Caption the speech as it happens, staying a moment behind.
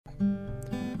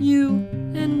You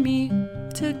and me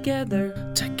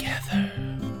together. Together.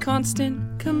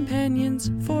 Constant companions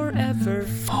forever.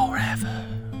 Forever.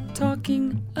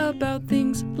 Talking about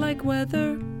things like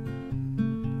weather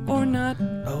or not.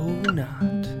 Oh,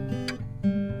 not.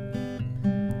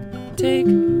 Take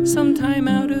some time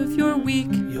out of your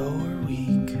week. Your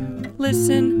week.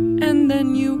 Listen, and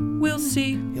then you will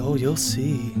see Oh, you'll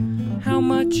see. how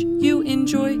much you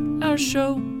enjoy our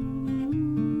show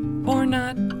or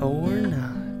not. Or not.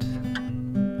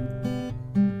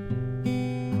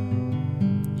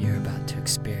 You're about to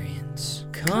experience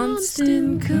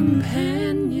Constant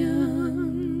companion.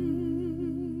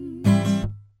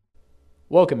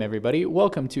 Welcome, everybody.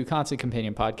 Welcome to Constant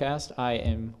Companion Podcast. I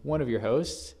am one of your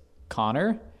hosts,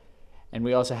 Connor, and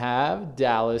we also have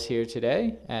Dallas here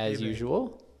today, as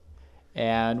usual.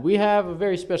 And we have a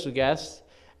very special guest,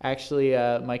 actually,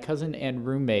 my cousin and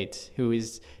roommate, I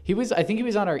think he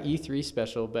was on our E3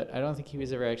 special, but I don't think he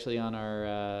was ever actually on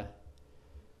our,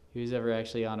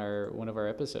 one of our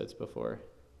episodes before.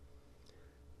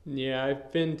 Yeah,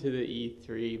 I've been to the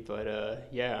E3, but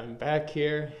yeah, I'm back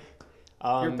here.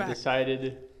 You're back.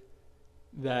 Decided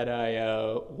that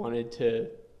I wanted to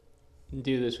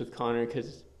do this with Connor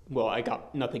because, well, I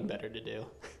got nothing better to do.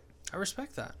 I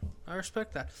respect that.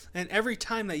 And every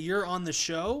time that you're on the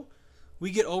show,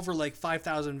 we get over like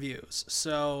 5,000 views.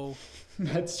 So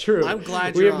That's true. I'm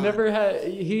glad we you're have on. never had.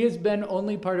 He has been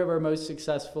only part of our most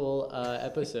successful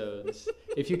episodes,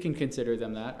 if you can consider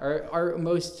them that. Our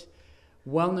most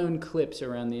well-known clips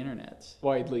around the internet.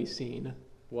 Widely seen.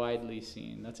 Widely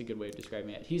seen. That's a good way of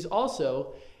describing it. He's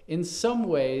also, in some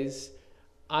ways,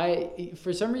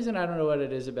 for some reason, I don't know what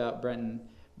it is about Brenton,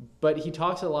 but he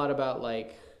talks a lot about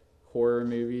like horror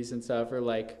movies and stuff, or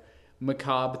like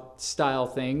macabre style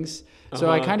things. So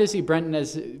I kind of see Brenton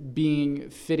as being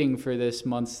fitting for this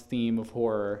month's theme of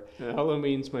horror.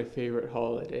 Halloween's my favorite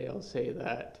holiday, I'll say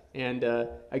that. And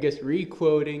I guess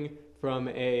re-quoting from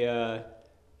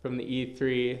from the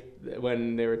E3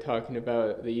 when they were talking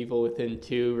about The Evil Within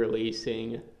 2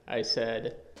 releasing, I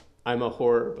said, I'm a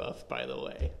horror buff, by the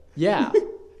way. Yeah.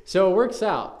 So it works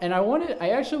out. And I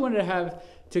actually wanted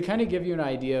to kind of give you an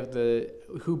idea of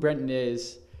who Brenton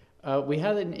is. We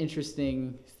had an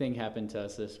interesting thing happen to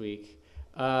us this week.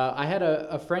 I had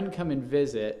a friend come and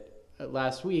visit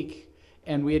last week,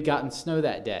 and we had gotten snow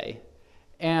that day.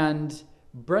 And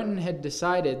Brenton had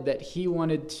decided that he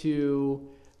wanted to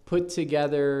put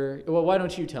together... Well, why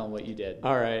don't you tell him what you did?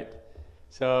 All right.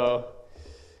 So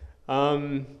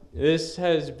this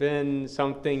has been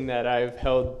something that I've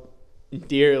held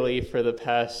dearly for the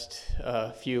past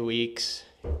few weeks.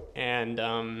 And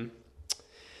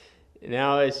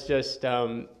now it's just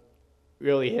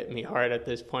really hit me hard at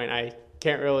this point. I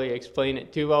can't really explain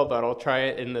it too well, but I'll try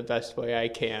it in the best way I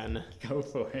can. Go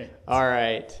for it. All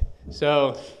right.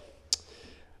 So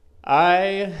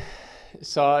I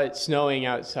saw it snowing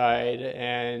outside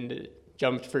and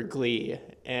jumped for glee.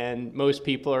 And most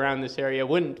people around this area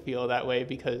wouldn't feel that way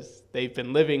because they've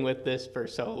been living with this for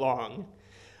so long.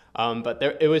 But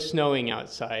it was snowing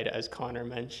outside, as Connor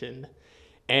mentioned.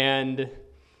 And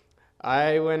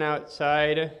I went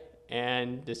outside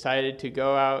and decided to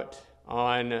go out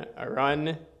on a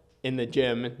run in the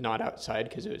gym, not outside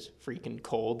because it was freaking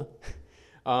cold.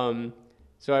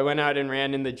 So I went out and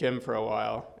ran in the gym for a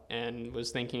while and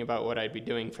was thinking about what I'd be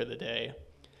doing for the day.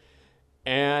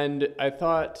 And I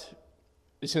thought,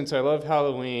 since I love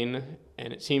Halloween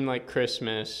and it seemed like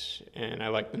Christmas and I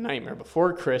like The Nightmare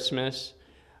Before Christmas,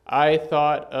 I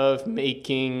thought of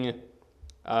making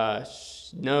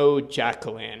snow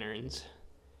jack-o'-lanterns.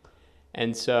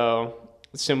 And so,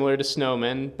 similar to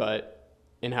snowmen, but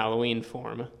in Halloween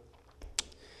form.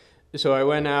 So I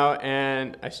went out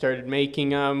and I started making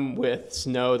them with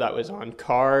snow that was on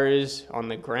cars, on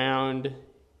the ground,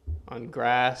 on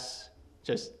grass,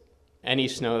 just any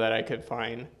snow that I could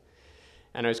find.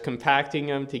 And I was compacting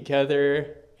them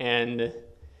together, and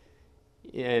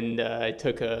I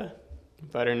took a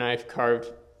butter knife,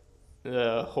 carved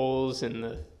the holes in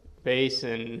the base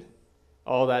and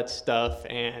all that stuff,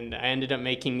 and I ended up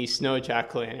making these snow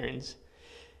jack-o'-lanterns.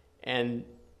 And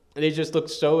they just looked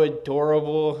so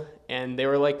adorable, and they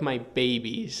were like my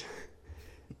babies.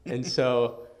 And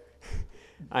so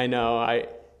I know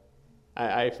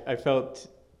I felt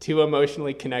too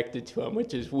emotionally connected to them,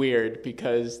 which is weird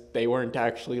because they weren't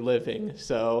actually living.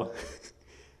 So,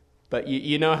 but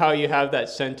you know how you have that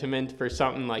sentiment for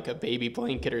something like a baby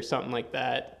blanket or something like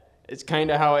that? It's kind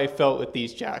of how I felt with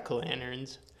these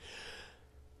jack-o'-lanterns.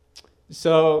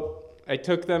 So I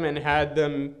took them and had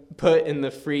them put in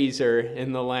the freezer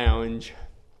in the lounge.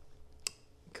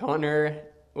 Connor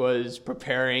was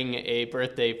preparing a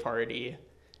birthday party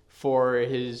for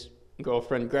his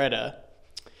girlfriend Greta.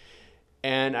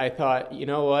 And I thought, you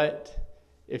know what?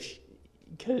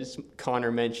 Because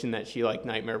Connor mentioned that she liked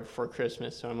Nightmare Before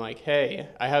Christmas. So I'm like, hey,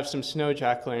 I have some snow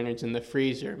jack-o'-lanterns in the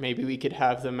freezer. Maybe we could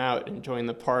have them out and join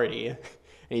the party. And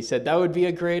he said, that would be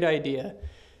a great idea.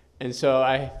 And so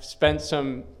I spent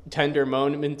some tender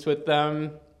moments with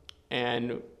them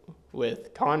and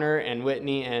with Connor and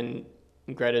Whitney and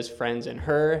Greta's friends and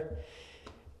her.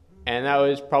 And that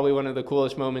was probably one of the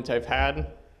coolest moments I've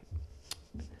had.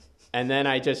 And then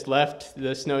I just left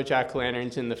the snow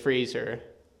jack-o'-lanterns in the freezer.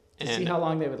 To see how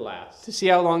long they would last. To see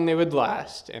how long they would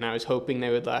last. And I was hoping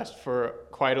they would last for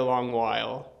quite a long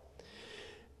while.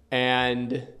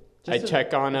 And I'd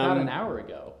check on them. About an hour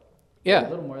ago. Yeah. A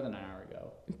little more than an hour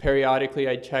ago. Periodically,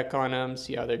 I'd check on them,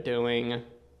 see how they're doing,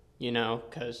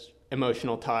 because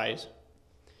emotional ties.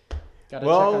 Gotta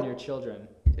check on your children.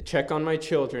 Check on my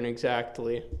children,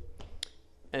 exactly.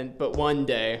 But one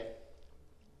day,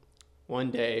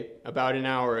 about an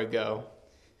hour ago.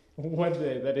 One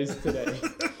day, that is today.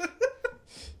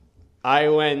 I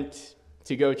went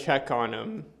to go check on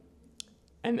them,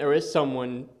 and there was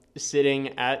someone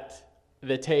sitting at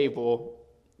the table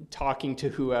talking to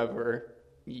whoever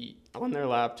on their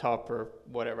laptop or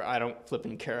whatever. I don't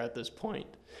flipping care at this point.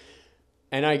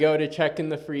 And I go to check in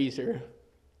the freezer,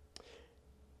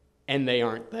 and they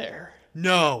aren't there.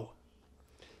 No.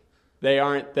 They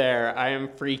aren't there. I am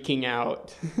freaking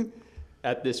out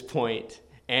at this point.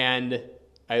 And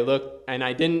I looked, and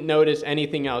I didn't notice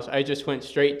anything else. I just went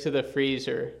straight to the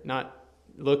freezer, not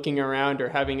looking around or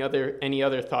having any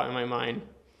other thought in my mind.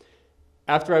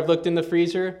 After I've looked in the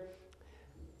freezer,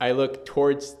 I looked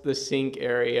towards the sink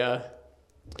area,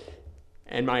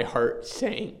 and my heart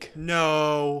sank.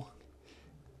 No.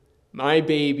 My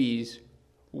babies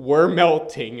were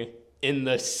melting in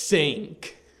the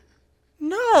sink.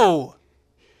 No.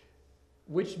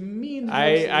 Which means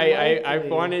I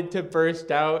wanted to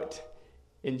burst out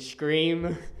and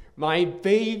scream, my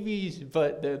babies,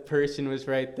 but the person was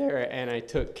right there, and I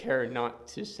took care not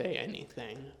to say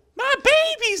anything. My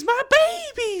babies, my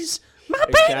babies, my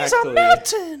babies are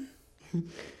melting.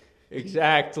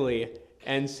 Exactly.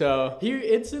 And so he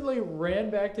instantly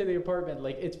ran back to the apartment.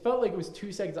 Like, it felt like it was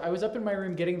 2 seconds. I was up in my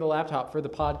room getting the laptop for the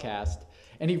podcast,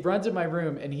 and he runs in my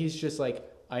room, and he's just like,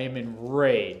 I am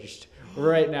enraged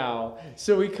right now.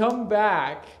 So we come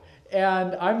back,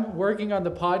 and I'm working on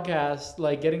the podcast,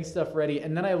 like getting stuff ready.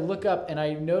 And then I look up and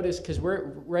I notice, because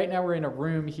right now we're in a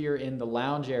room here in the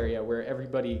lounge area where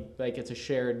everybody, like, it's a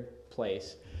shared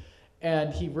place.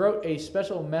 And he wrote a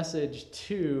special message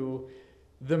to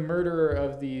the murderer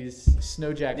of these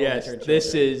snow jack-o'-lantern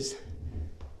children.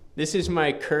 This is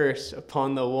my curse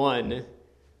upon the one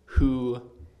who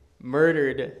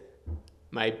murdered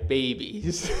my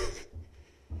babies.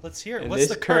 Let's hear it. And What's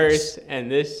this the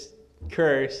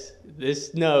curse?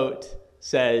 This note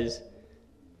says,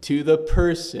 to the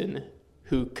person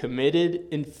who committed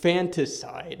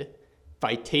infanticide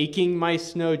by taking my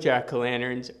snow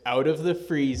jack-o'-lanterns out of the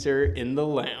freezer in the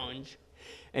lounge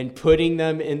and putting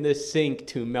them in the sink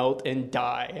to melt and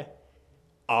die,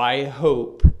 I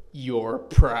hope you're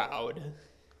proud.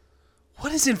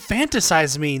 What does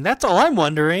infanticide mean? That's all I'm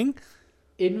wondering.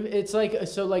 It's like,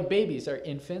 so like babies are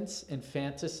infants.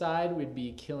 Infanticide would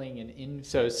be killing an infant.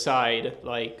 So side,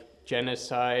 like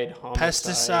genocide,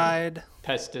 homicide.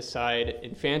 Pesticide.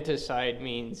 Infanticide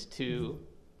means to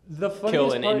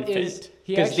kill an infant.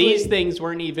 Because these things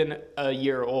weren't even a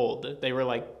year old. They were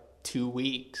like 2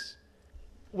 weeks.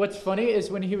 What's funny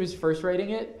is when he was first writing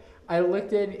it, I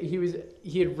looked in,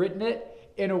 he had written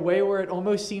it in a way where it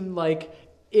almost seemed like,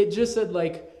 it just said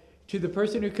like, to the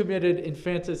person who committed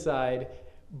infanticide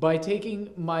by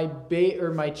taking my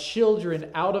children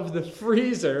out of the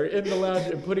freezer in the lounge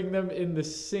and putting them in the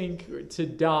sink to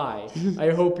die.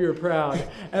 I hope you're proud.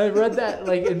 And I read that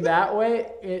like in that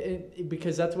way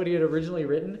because that's what he had originally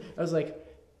written. I was like,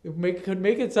 could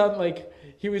make it sound like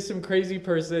he was some crazy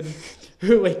person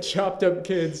who like chopped up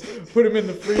kids, put them in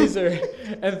the freezer,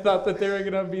 and thought that they were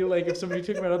gonna be like, if somebody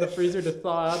took them out of the freezer to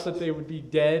thaw out, that they would be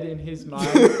dead in his mind.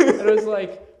 And I was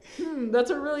like,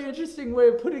 that's a really interesting way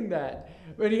of putting that.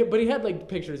 But he had like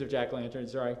pictures of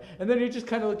jack-o'-lanterns drawing, and then he just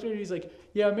kind of looked at it and he's like,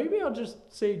 yeah, maybe I'll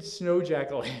just say snow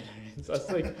jack-o'-lanterns. I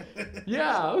was like,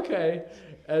 yeah, okay.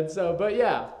 And so, but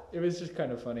yeah, it was just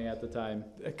kind of funny at the time.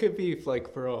 It could be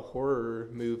like for a horror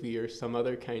movie or some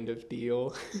other kind of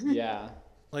deal. Yeah.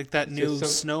 Like that new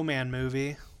Snowman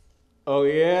movie. Oh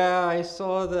yeah, I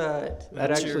saw that.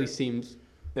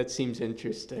 That seems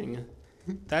interesting.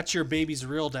 That's your baby's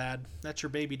real dad. That's your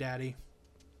baby daddy.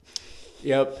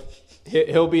 Yep.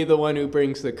 He'll be the one who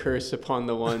brings the curse upon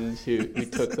the ones who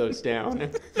took those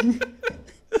down.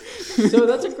 So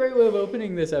that's a great way of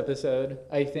opening this episode,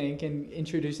 I think, and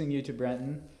introducing you to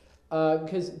Brenton.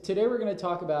 Because today we're going to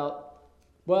talk about,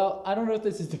 well, I don't know if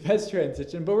this is the best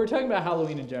transition, but we're talking about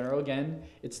Halloween in general. Again,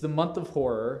 it's the month of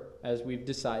horror, as we've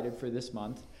decided for this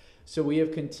month. So we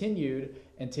have continued,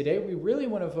 and today we really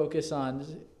want to focus on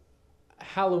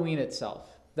Halloween itself.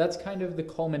 That's kind of the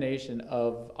culmination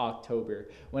of October.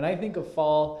 When I think of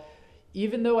fall,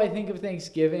 even though I think of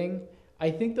Thanksgiving, I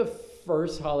think the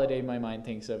first holiday my mind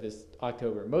thinks of is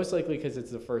October, most likely because it's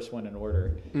the first one in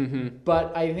order. Mm-hmm.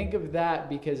 But I think of that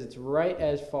because it's right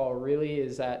as fall really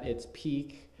is at its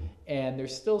peak, and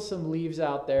there's still some leaves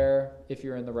out there if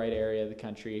you're in the right area of the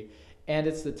country. And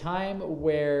it's the time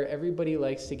where everybody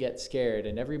likes to get scared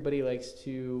and everybody likes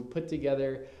to put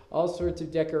together all sorts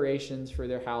of decorations for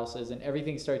their houses, and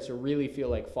everything starts to really feel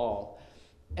like fall.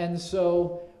 And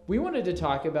so we wanted to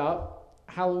talk about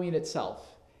Halloween itself.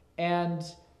 And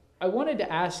I wanted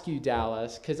to ask you,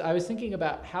 Dallas, because I was thinking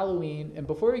about Halloween, and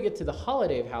before we get to the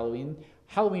holiday of Halloween,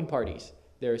 Halloween parties.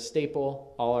 They're a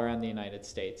staple all around the United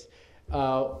States.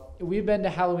 We've been to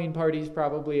Halloween parties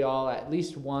probably all at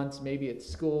least once, maybe at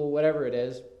school, whatever it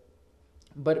is.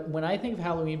 But when I think of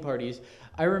Halloween parties,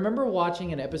 I remember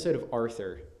watching an episode of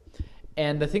Arthur.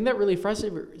 And the thing that really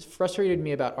frustrated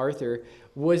me about Arthur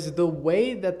was the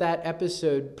way that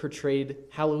episode portrayed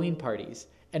Halloween parties.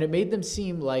 And it made them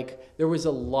seem like there was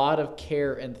a lot of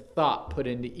care and thought put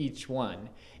into each one.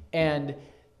 And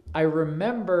I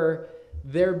remember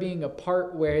there being a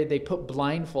part where they put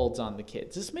blindfolds on the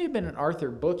kids. This may have been an Arthur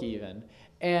book even.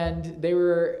 And they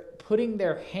were putting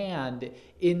their hand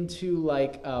into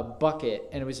like a bucket,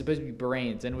 and it was supposed to be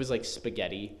brains, and it was like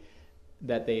spaghetti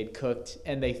that they had cooked,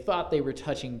 and they thought they were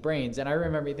touching brains. And I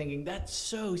remember thinking, that's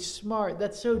so smart,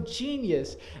 that's so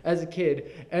genius as a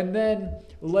kid. And then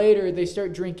later they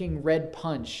start drinking red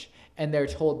punch, and they're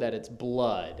told that it's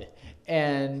blood.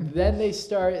 And then they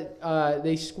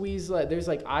squeeze, there's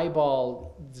like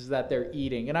eyeballs that they're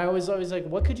eating. And I was always like,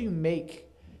 what could you make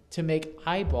to make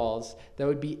eyeballs that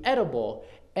would be edible?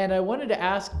 And I wanted to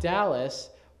ask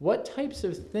Dallas, what types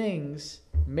of things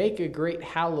make a great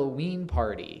Halloween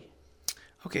party?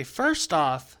 Okay, first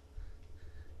off,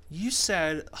 you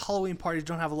said Halloween parties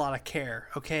don't have a lot of care,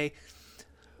 okay?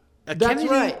 That's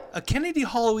right. A Kennedy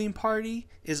Halloween party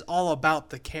is all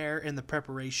about the care and the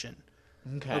preparation.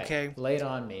 Okay. Lay it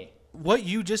on me. What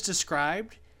you just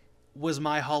described was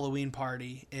my Halloween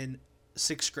party in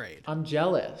 6th grade. I'm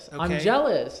jealous. Okay. I'm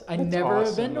jealous. I That's never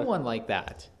have been to awesome. one like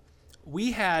that.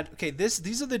 We had,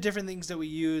 these are the different things that we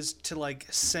use to like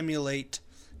simulate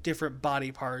different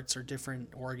body parts or different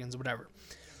organs, whatever.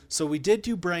 So we did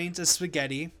do brains as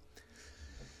spaghetti.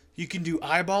 You can do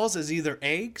eyeballs as either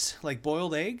eggs, like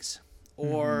boiled eggs,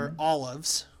 or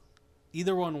olives.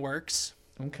 Either one works.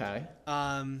 Okay.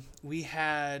 We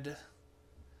had...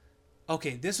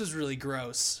 Okay, this was really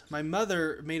gross. My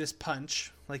mother made us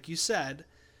punch, like you said,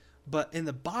 but in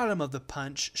the bottom of the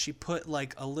punch, she put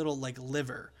like a little like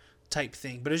liver type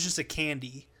thing, but it's just a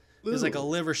candy. It was like a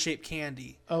liver-shaped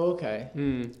candy. Oh, okay.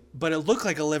 But it looked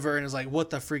like a liver, and it's like, what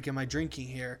the freak am I drinking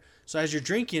here? So as you're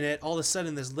drinking it, all of a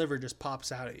sudden this liver just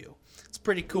pops out at you. It's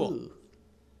pretty cool.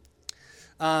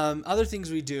 Other things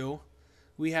we do,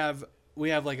 we have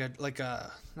like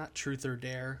a not Truth or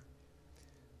Dare.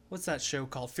 What's that show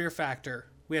called? Fear Factor.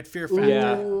 We had Fear Factor.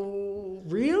 Yeah. Ooh,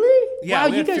 really? Yeah, wow,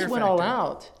 we you had guys Fear went all Factor.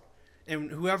 out. And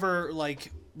whoever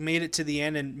like made it to the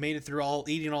end and made it through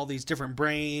eating all these different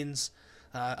brains,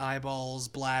 eyeballs,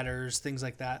 bladders, things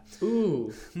like that.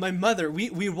 Ooh. My mother,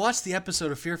 we watched the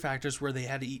episode of Fear Factors where they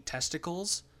had to eat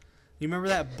testicles. You remember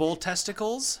that? Bull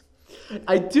testicles?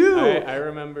 I do. I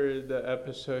remember the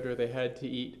episode where they had to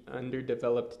eat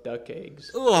underdeveloped duck eggs.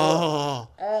 Oh.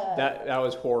 That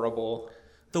was horrible.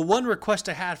 The one request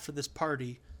I had for this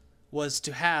party was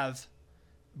to have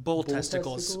bull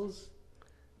testicles.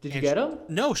 Did you And get them?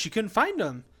 No, she couldn't find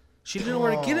them. She didn't know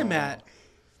where to get them at.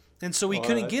 And so we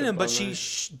couldn't that's get a them, but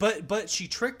bummer. but she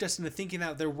tricked us into thinking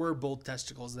that there were bull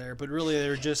testicles there, but really they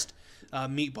were just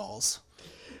meatballs.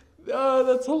 Oh,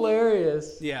 that's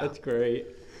hilarious. Yeah. That's great.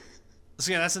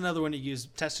 So yeah, that's another one you use.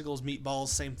 Testicles, meatballs,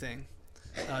 same thing.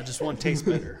 Just one tastes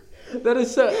better. That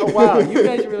is so. Oh, wow, you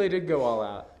guys really did go all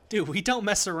out. Dude, we don't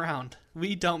mess around.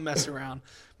 We don't mess around.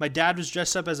 My dad was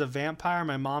dressed up as a vampire.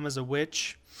 My mom as a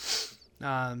witch.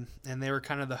 And they were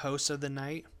kind of the hosts of the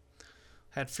night.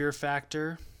 Had Fear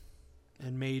Factor.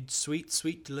 And made sweet,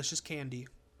 sweet, delicious candy.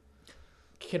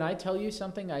 Can I tell you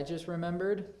something I just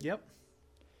remembered? Yep.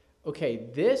 Okay,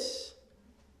 this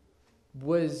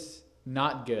was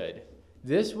not good.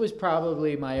 This was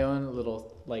probably my own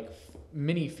little, like,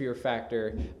 mini fear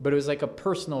factor, but it was like a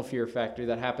personal fear factor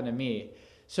that happened to me.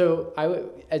 So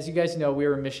as you guys know, we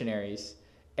were missionaries,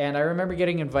 and I remember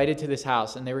getting invited to this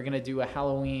house, and they were gonna do a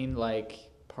Halloween like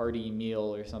party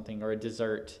meal or something, or a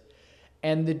dessert,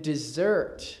 and the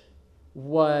dessert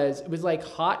was like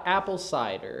hot apple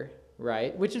cider,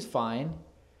 right? Which is fine.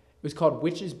 It was called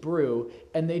Witch's Brew,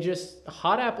 and they just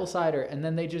hot apple cider, and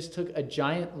then they just took a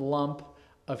giant lump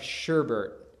of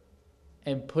sherbet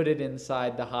and put it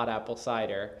inside the hot apple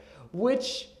cider,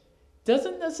 which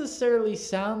doesn't necessarily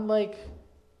sound like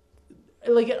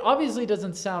it obviously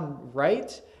doesn't sound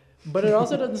right, but it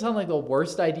also doesn't sound like the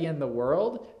worst idea in the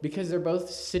world because they're both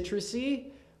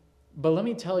citrusy. But let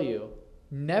me tell you,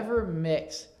 never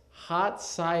mix hot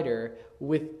cider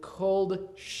with cold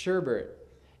sherbet.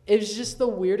 It was just the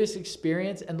weirdest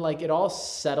experience, and like it all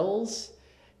settles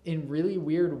in really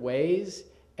weird ways,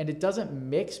 and it doesn't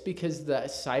mix because the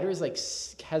cider is like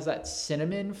has that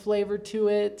cinnamon flavor to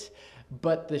it,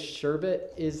 but the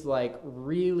sherbet is like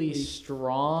really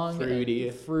strong,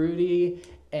 fruity,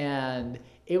 and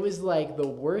it was like the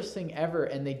worst thing ever,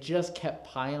 and they just kept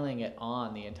piling it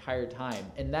on the entire time.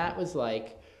 And that was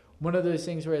like one of those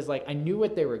things where it's like I knew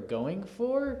what they were going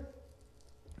for,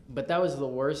 but that was the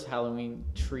worst Halloween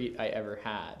treat I ever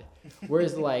had.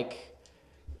 Whereas like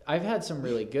I've had some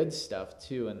really good stuff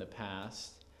too in the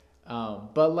past.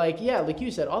 But like, yeah, like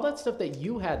you said, all that stuff that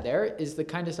you had there is the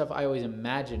kind of stuff I always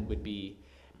imagined would be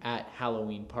at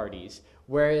Halloween parties.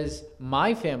 Whereas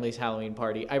my family's Halloween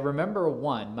party, I remember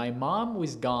my mom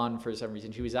was gone for some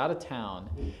reason. She was out of town.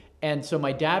 And so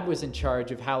my dad was in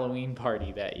charge of Halloween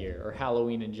party that year, or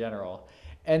Halloween in general.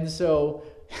 And so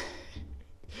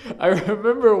I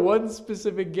remember one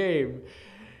specific game,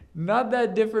 not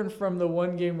that different from the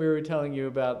one game we were telling you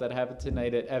about that happened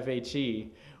tonight at FHE,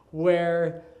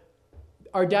 where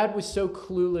our dad was so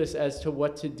clueless as to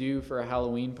what to do for a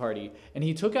Halloween party. And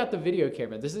he took out the video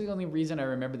camera. This is the only reason I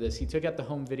remember this. He took out the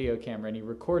home video camera and he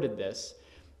recorded this.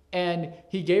 And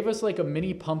he gave us like a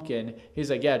mini pumpkin. He's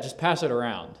like, yeah, just pass it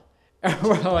around. And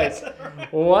we're like,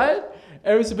 what?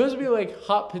 And it was supposed to be like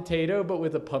hot potato, but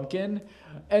with a pumpkin.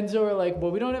 And so we're like,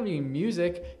 well, we don't have any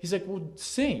music. He's like, well,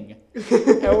 sing.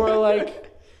 And we're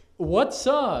like, what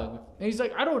song? And he's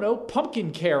like, I don't know,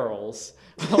 pumpkin carols.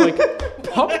 I'm like,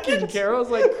 pumpkin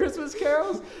carols? Like Christmas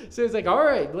carols? So he's like, all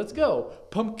right, let's go.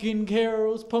 Pumpkin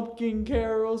carols, pumpkin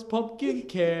carols, pumpkin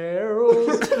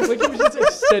carols. Like he was just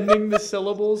extending the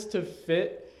syllables to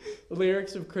fit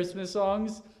lyrics of Christmas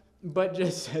songs, but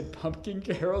just said pumpkin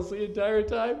carols the entire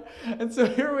time. And so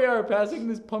here we are passing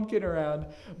this pumpkin around.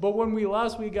 But when we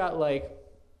lost, we got like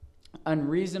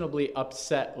unreasonably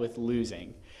upset with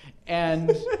losing.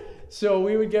 And so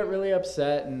we would get really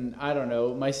upset, and I don't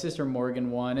know, my sister Morgan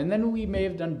won, and then we may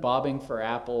have done bobbing for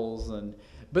apples,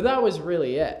 but that was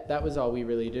really it. That was all we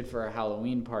really did for our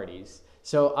Halloween parties.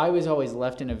 So I was always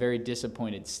left in a very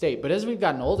disappointed state. But as we've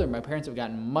gotten older, my parents have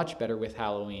gotten much better with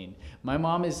Halloween. My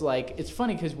mom is like, it's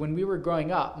funny because when we were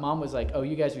growing up, mom was like, oh,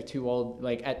 you guys are too old.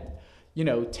 Like at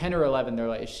 10 or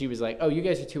 11, she was like, oh, you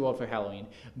guys are too old for Halloween.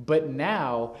 But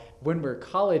now, when we're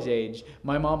college age,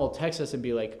 my mom will text us and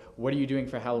be like, what are you doing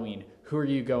for Halloween? Who are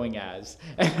you going as?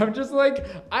 And I'm just like,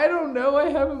 I don't know. I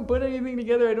haven't put anything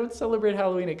together. I don't celebrate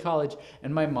Halloween at college.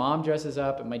 And my mom dresses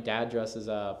up and my dad dresses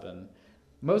up, and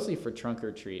mostly for trunk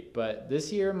or treat. But this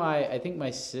year, I think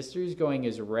my sister's going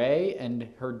as Rey, and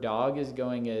her dog is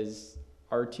going as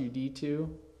R2-D2. It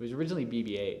was originally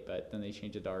BB-8, but then they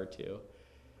changed it to R2.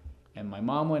 And my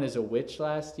mom went as a witch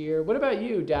last year. What about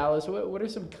you, Dallas? What are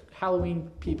some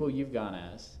Halloween people you've gone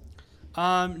as?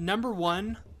 Number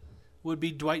one would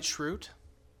be Dwight Schrute.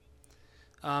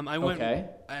 I went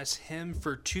as him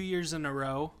for 2 years in a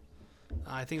row.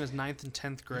 I think it was 9th and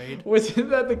 10th grade. Wasn't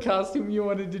that the costume you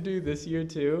wanted to do this year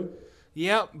too?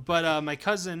 Yeah, but my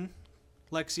cousin,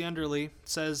 Lexi Underly,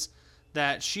 says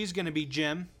that she's going to be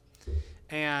Jim.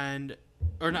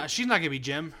 Or not, she's not going to be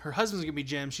Jim. Her husband's going to be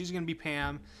Jim. She's going to be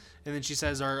Pam. And then she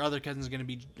says our other cousin's going to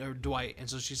be Dwight. And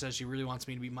so she says she really wants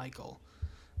me to be Michael.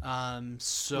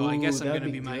 So I guess I'm going to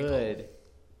be Michael.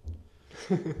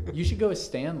 You should go as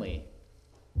Stanley.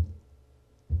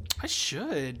 I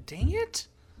should. Dang it.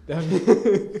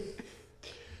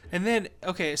 And then,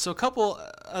 okay, so a couple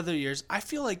other years. I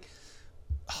feel like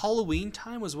Halloween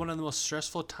time was one of the most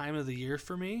stressful time of the year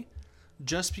for me.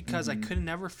 Just because I could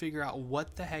never figure out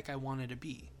what the heck I wanted to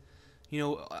be.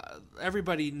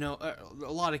 Everybody know,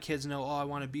 a lot of kids know, I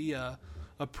want to be a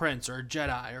prince or a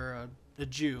Jedi or a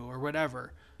Jew or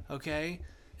whatever, okay?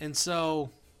 And so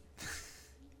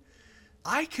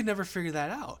I could never figure that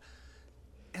out.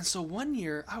 And so one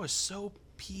year I was so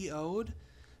PO'd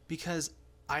because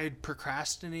I had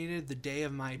procrastinated the day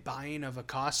of my buying of a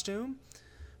costume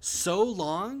so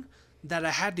long that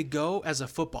I had to go as a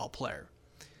football player.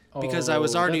 because I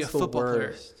was already a that's the football player.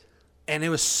 worst. And it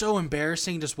was so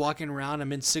embarrassing just walking around.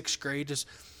 I'm in 6th grade, just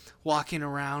walking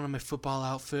around in my football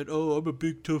outfit. Oh, I'm a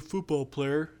big, tough football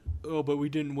player. Oh, but we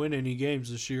didn't win any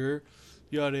games this year.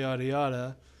 Yada, yada,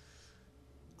 yada.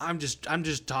 I'm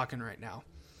just talking right now.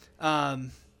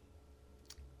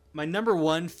 My number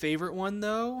one favorite one,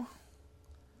 though,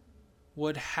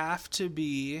 would have to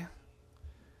be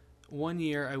one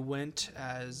year I went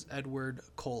as Edward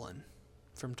Cullen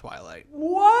from Twilight.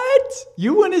 What?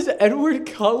 You went as Edward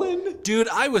Cullen? Dude,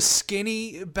 I was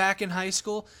skinny back in high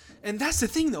school. And that's the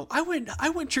thing, though. I went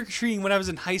trick-or-treating when I was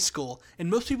in high school. And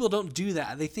most people don't do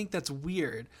that. They think that's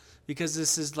weird because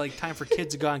this is like time for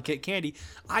kids to go out and get candy.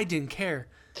 I didn't care.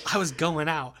 I was going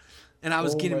out and I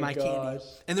was getting my candy.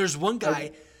 And there's one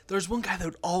guy that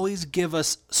would always give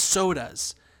us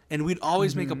sodas. And we'd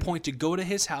always make a point to go to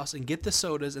his house and get the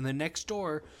sodas. And then next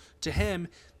door to him,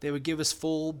 they would give us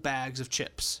full bags of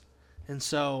chips. And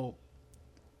so...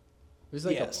 It was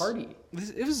like a party.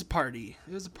 It was a party.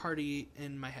 It was a party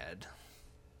in my head.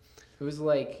 It was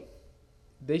like...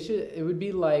 It would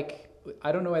be like...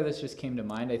 I don't know why this just came to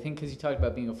mind. I think because you talked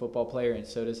about being a football player and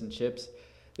sodas and chips.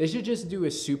 They should just do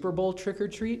a Super Bowl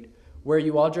trick-or-treat where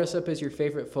you all dress up as your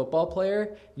favorite football player.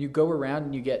 And you go around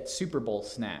and you get Super Bowl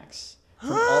snacks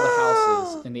from all the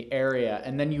houses in the area,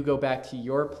 and then you go back to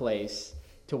your place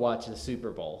to watch the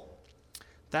Super Bowl.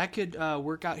 That could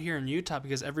work out here in Utah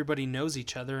because everybody knows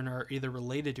each other and are either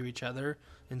related to each other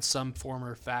in some form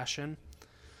or fashion.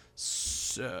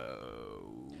 So,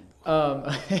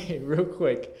 hey, real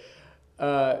quick,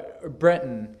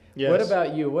 Brenton. Yes. What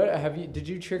about you? Did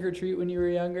you trick or treat when you were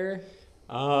younger?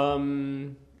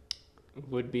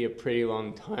 Would be a pretty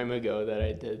long time ago that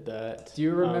I did that. Do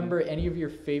you remember any of your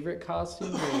favorite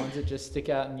costumes or ones that just stick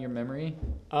out in your memory?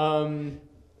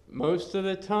 Most of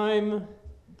the time,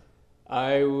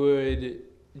 I would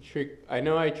I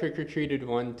know I trick-or-treated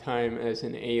one time as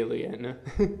an alien.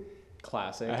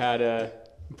 Classic. I had a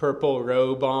purple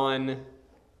robe on,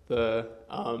 the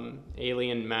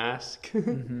alien mask,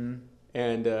 and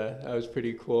that was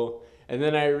pretty cool. And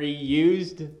then I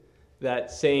reused that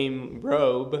same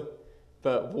robe,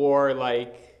 but wore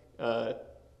like a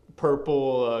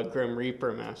purple Grim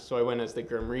Reaper mask. So I went as the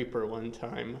Grim Reaper one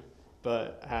time,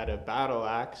 but had a battle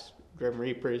axe. Grim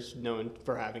Reaper's known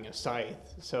for having a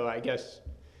scythe, so I guess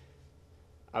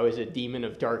I was a demon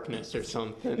of darkness or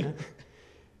something.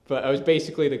 But I was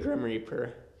basically the Grim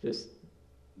Reaper, just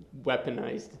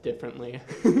weaponized differently.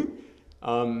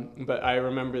 But I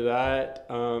remember that.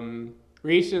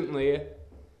 Recently,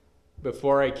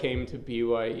 before I came to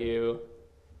BYU,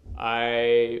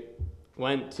 I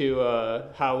went to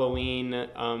a Halloween,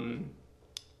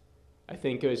 I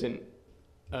think it was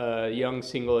a young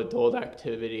single adult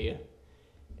activity.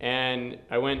 And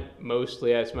I went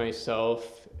mostly as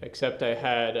myself, except I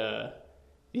had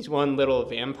these one little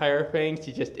vampire fangs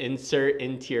you just insert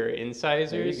into your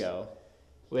incisors. There you go.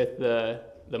 With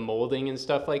the molding and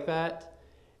stuff like that.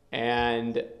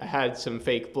 And I had some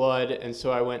fake blood, and so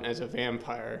I went as a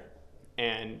vampire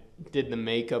and did the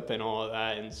makeup and all of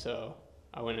that, and so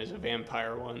I went as a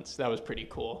vampire once. That was pretty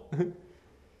cool.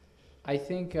 I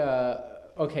think,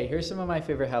 okay, here's some of my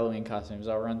favorite Halloween costumes.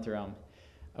 I'll run through them.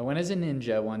 I went as a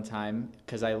ninja one time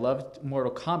because I loved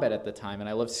Mortal Kombat at the time, and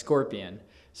I loved Scorpion.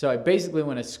 So I basically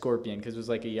went as Scorpion because it was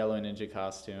like a yellow ninja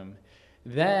costume.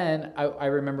 Then I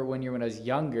remember one year when I was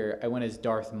younger, I went as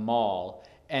Darth Maul.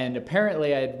 And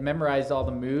apparently I had memorized all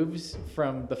the moves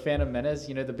from the Phantom Menace,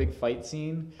 you know, the big fight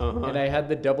scene. And I had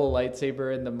the double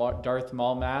lightsaber and the Darth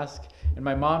Maul mask. And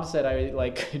my mom said I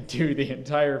could do the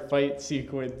entire fight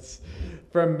sequence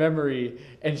from memory.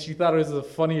 And she thought it was the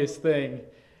funniest thing.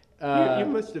 You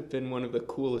must have been one of the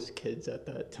coolest kids at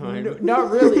that time. No,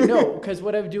 not really, no. Because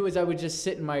what I would do is I would just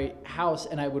sit in my house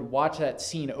and I would watch that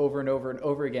scene over and over and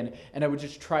over again. And I would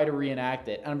just try to reenact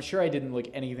it. And I'm sure I didn't look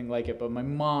anything like it, but my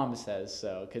mom says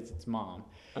so because it's mom.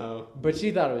 Oh. But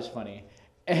she thought it was funny.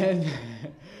 And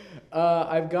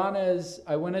I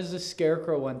went as a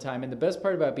scarecrow one time. And the best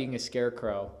part about being a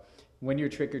scarecrow when you're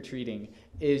trick-or-treating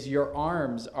is your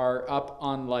arms are up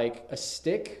on like a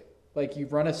stick. Like you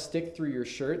run a stick through your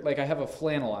shirt. Like I have a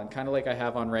flannel on, kind of like I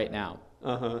have on right now.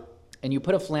 And you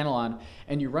put a flannel on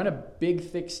and you run a big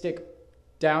thick stick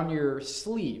down your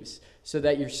sleeves so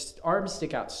that your arms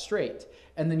stick out straight.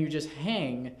 And then you just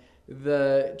hang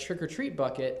the trick-or-treat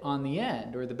bucket on the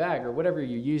end or the bag or whatever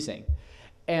you're using.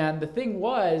 And the thing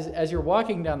was, as you're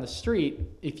walking down the street,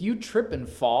 if you trip and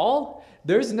fall,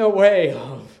 there's no way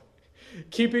of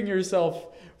keeping yourself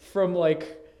from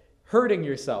like hurting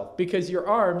yourself because your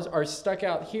arms are stuck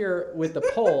out here with the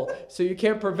pole, so you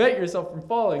can't prevent yourself from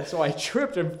falling. So I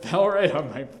tripped and fell right on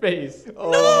my face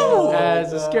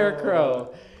as a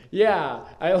scarecrow. Yeah,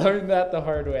 I learned that the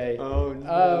hard way. Oh,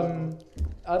 no.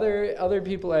 Other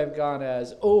people I've gone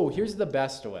as, oh, here's the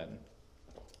best one.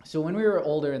 So when we were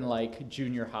older in like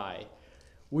junior high,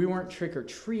 we weren't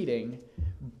trick-or-treating,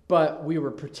 but we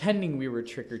were pretending we were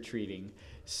trick-or-treating.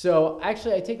 So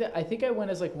actually, I think I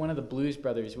went as like one of the Blues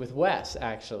Brothers with Wes,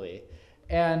 actually.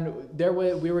 And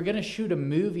we were gonna shoot a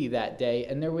movie that day,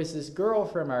 and there was this girl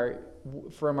from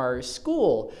our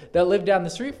school that lived down the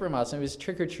street from us, and it was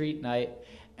trick-or-treat night.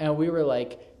 And we were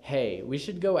like, hey, we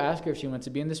should go ask her if she wants to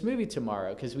be in this movie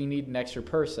tomorrow because we need an extra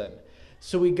person.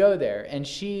 So we go there, and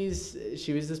she was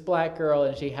this black girl,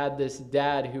 and she had this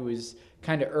dad who was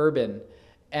kind of urban.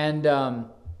 And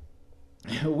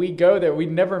we go there.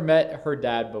 We'd never met her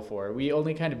dad before. We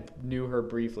only kind of knew her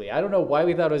briefly. I don't know why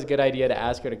we thought it was a good idea to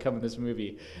ask her to come in this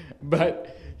movie.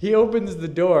 But he opens the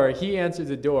door. He answers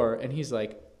the door, and he's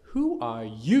like, who are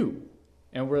you?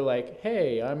 And we're like,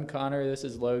 hey, I'm Connor. This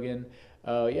is Logan.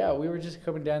 Yeah, we were just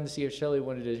coming down to see if Shelly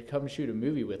wanted to come shoot a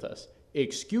movie with us.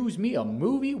 Excuse me, a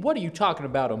movie? What are you talking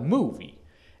about, a movie?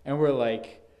 And we're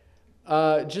like,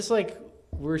 just like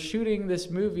we're shooting this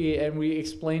movie, and we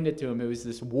explained it to him. It was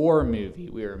this war movie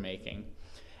we were making.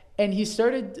 And he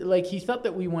started, like, he thought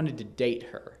that we wanted to date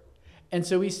her. And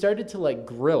so he started to, like,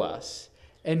 grill us.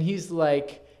 And he's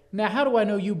like, now, how do I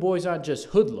know you boys aren't just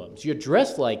hoodlums? You're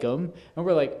dressed like them. And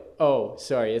we're like, oh,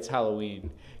 sorry, it's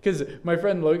Halloween. Because my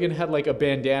friend Logan had, like, a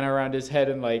bandana around his head,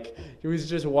 and, like, he was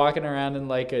just walking around in,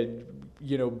 like, a,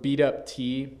 beat-up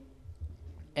tee.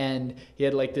 And he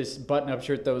had, like, this button-up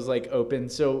shirt that was, like, open.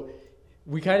 So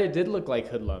we kind of did look like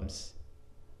hoodlums.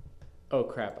 Oh,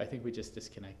 crap. I think we just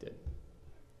disconnected.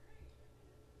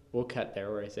 We'll cut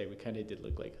there where I say we kind of did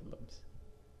look like hoodlums.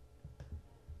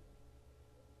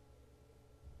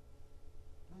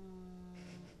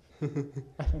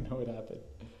 I don't know what happened.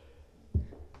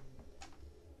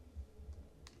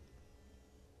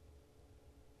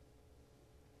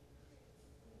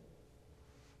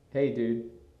 Hey, dude.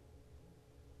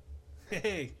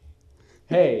 Hey.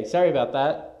 Hey, sorry about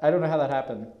that. I don't know how that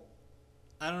happened.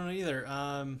 I don't know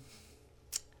either.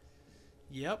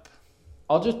 Yep.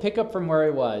 I'll just pick up from where I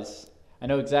was. I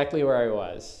know exactly where I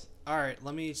was. All right,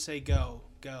 let me say go.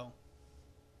 Go.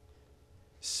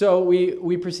 So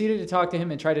we proceeded to talk to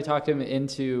him and try to talk to him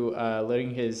into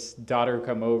letting his daughter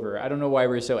come over. I don't know why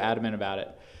we're so adamant about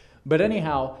it. But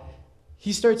anyhow,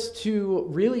 he starts to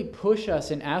really push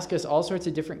us and ask us all sorts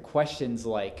of different questions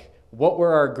like, what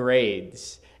were our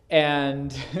grades?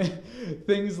 And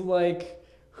things like,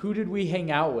 who did we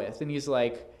hang out with? And he's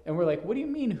like, and we're like, what do you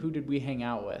mean, who did we hang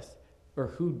out with? Or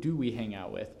who do we hang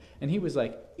out with? And he was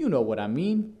like, you know what I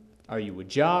mean. Are you a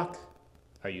jock?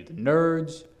 Are you the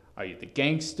nerds? Are you the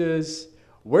gangsters?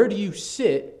 Where do you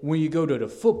sit when you go to the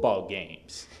football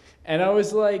games? And I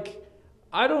was like,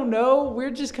 I don't know.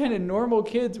 We're just kind of normal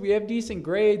kids. We have decent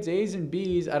grades, A's and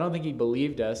B's. I don't think he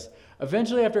believed us.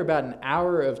 Eventually, after about an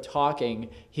hour of talking,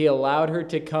 he allowed her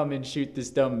to come and shoot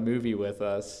this dumb movie with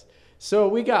us. So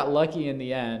we got lucky in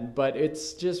the end, but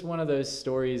it's just one of those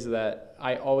stories that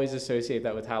I always associate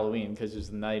that with Halloween because it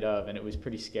was the night of, and it was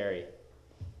pretty scary.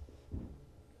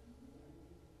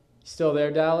 Still there,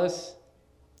 Dallas?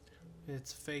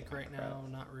 It's fake right now.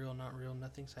 Not real, not real.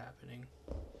 Nothing's happening.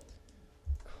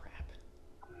 Crap.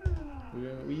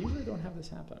 We usually don't have this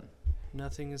happen.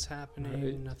 Nothing is happening.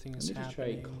 Right. Nothing is Let me just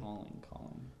happening. try call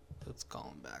him. Let's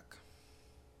call him back.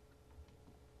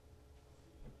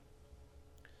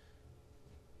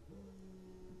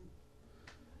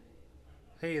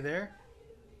 Hey, you there?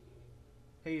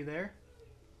 Hey, you there?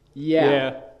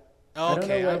 Yeah. Oh,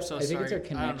 okay, I'm so I think sorry. it's our I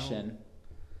don't know. connection.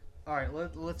 All right,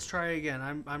 let's try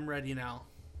again. I'm ready now.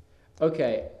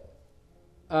 Okay.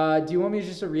 Do you want me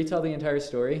just to retell the entire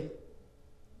story?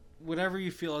 Whatever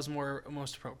you feel is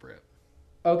most appropriate.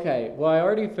 Okay. Well, I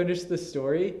already finished the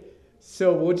story,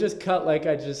 so we'll just cut like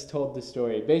I just told the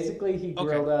story. Basically, he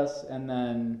grilled us, and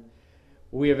then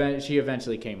she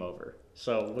eventually came over.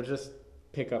 So we'll just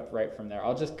pick up right from there.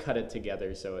 I'll just cut it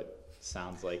together so it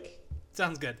sounds like.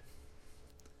 Sounds good.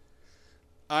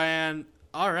 And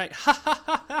all right. Ha ha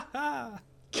ha ha ha.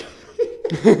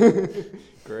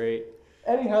 Great.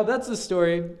 Anyhow, that's the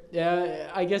story. Yeah,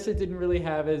 I guess it didn't really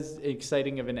have as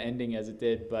exciting of an ending as it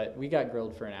did, but we got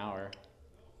grilled for an hour.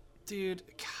 Dude,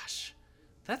 gosh,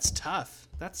 that's tough.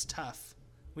 That's tough.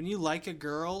 When you like a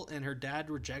girl and her dad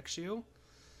rejects you,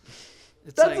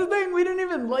 it's that's the thing. We didn't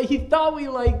even like. He thought we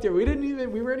liked her. We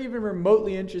weren't even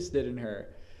remotely interested in her.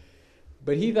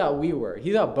 But he thought we were.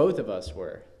 He thought both of us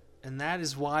were. And that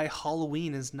is why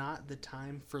Halloween is not the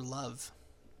time for love.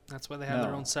 That's why they have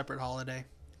their No. own separate holiday.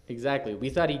 Exactly. We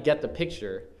thought he'd get the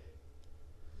picture.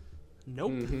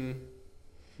 Nope. Mm-hmm.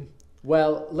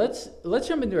 Well, let's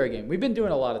jump into our game. We've been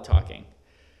doing a lot of talking.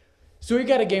 So we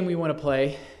got a game we want to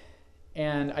play,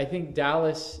 and I think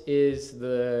Dallas is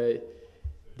the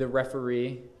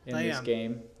referee in I this am.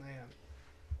 game. I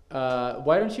am.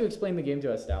 Why don't you explain the game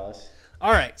to us, Dallas?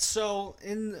 All right. So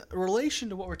in relation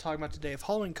to what we're talking about today, of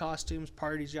Halloween costumes,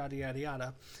 parties, yada, yada,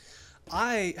 yada,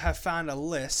 I have found a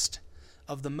list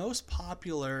of the most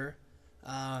popular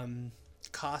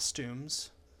costumes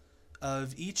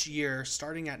of each year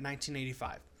starting at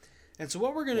 1985. And so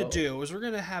what we're going to do is we're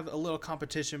going to have a little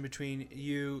competition between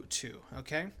you two,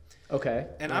 okay? Okay.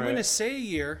 And All I'm going to right. say a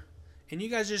year, and you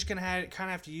guys are just going to kind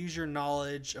of have to use your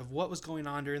knowledge of what was going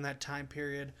on during that time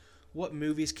period, what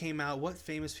movies came out, what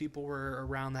famous people were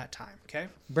around that time, okay?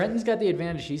 Brenton's got the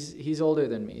advantage. He's older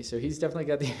than me, so he's definitely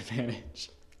got the advantage.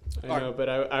 I know, but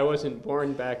I wasn't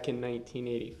born back in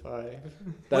 1985.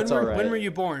 That's all right. When were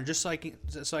you born? Just so I can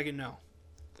know.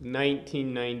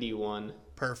 1991.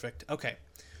 Perfect. Okay.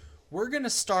 We're going to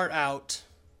start out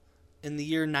in the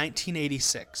year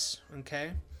 1986,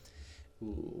 okay?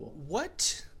 Ooh.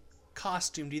 What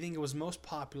costume do you think was most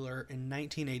popular in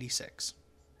 1986?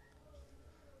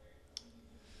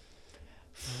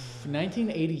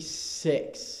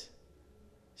 1986.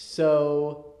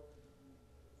 So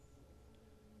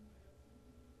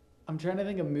I'm trying to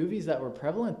think of movies that were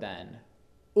prevalent then.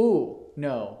 Ooh,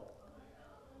 no.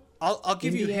 I'll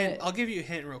give you a Indiana- hint. I'll give you a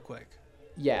hint real quick.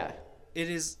 Yeah. It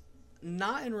is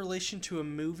not in relation to a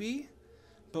movie,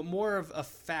 but more of a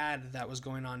fad that was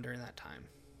going on during that time,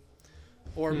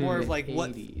 or more of like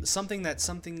what 80s. something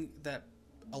that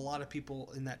a lot of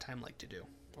people in that time like to do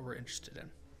or were interested in.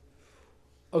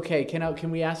 Okay, can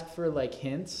we ask for like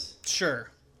hints? Sure.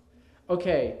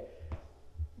 Okay.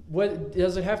 What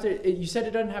does it have to you said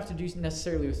it doesn't have to do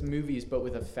necessarily with movies, but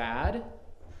with a fad?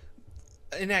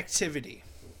 An activity.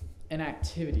 An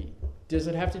activity. Does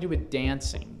it have to do with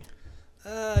dancing?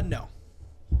 No.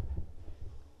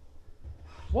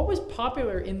 What was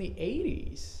popular in the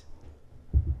 80s?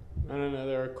 I don't know.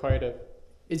 There were quite a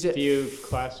Is it few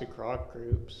classic rock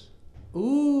groups.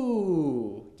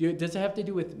 Ooh. Does it have to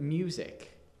do with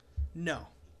music? No.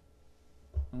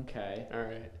 Okay. All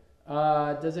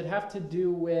right. Does it have to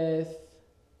do with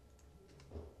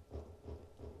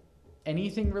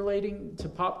anything relating to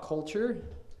pop culture?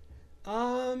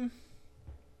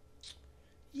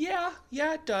 Yeah,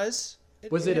 it does.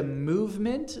 Was it a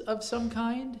movement of some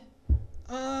kind?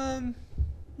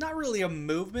 Not really a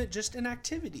movement, just an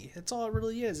activity. That's all it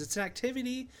really is. It's an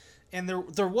activity, and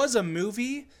there was a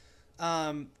movie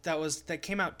that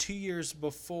came out 2 years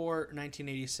before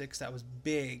 1986 that was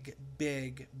big.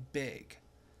 In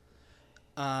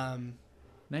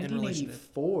relation to-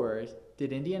 1984.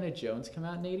 Did Indiana Jones come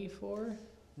out in 84?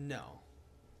 No.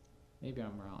 Maybe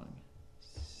I'm wrong.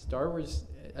 Star Wars,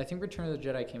 I think Return of the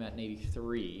Jedi came out in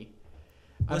 83.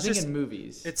 I'm Let's thinking just-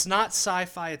 movies. It's not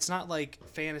sci-fi. It's not like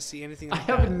fantasy, anything I like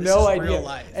have that. This no is idea. Real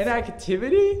life. An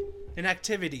activity? An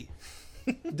activity.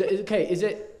 Okay, is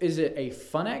it a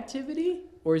fun activity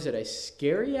or is it a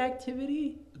scary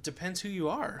activity? Depends who you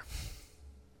are.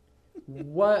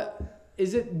 What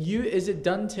is it? Is it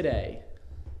done today?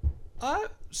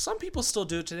 Some people still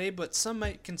do it today, but some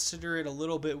might consider it a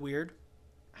little bit weird.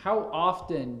 How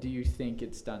often do you think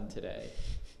it's done today?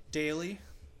 Daily.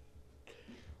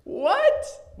 What?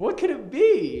 What could it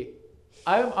be?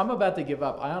 I'm about to give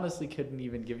up. I honestly couldn't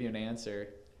even give you an answer.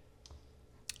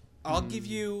 I'll give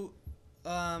you.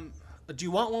 Do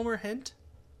you want one more hint?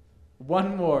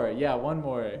 One more. Yeah, one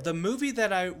more. The movie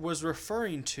that I was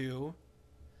referring to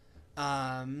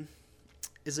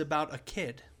is about a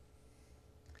kid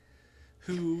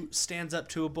who stands up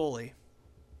to a bully.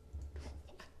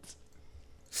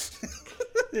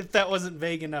 If that wasn't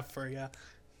vague enough for you.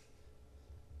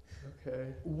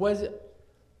 Okay. Was it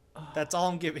That's all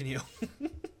I'm giving you.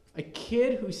 a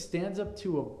kid who stands up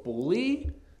to a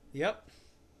bully? Yep.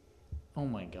 Oh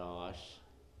my gosh.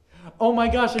 Oh my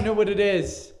gosh, I know what it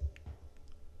is.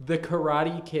 The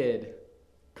Karate Kid.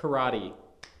 Karate.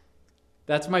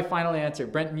 That's my final answer.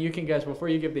 Brenton, you can guess before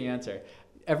you give the answer.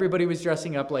 Everybody was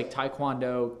dressing up like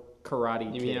Taekwondo karate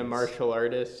You kids. mean a martial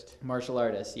artist? Martial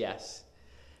artist, yes.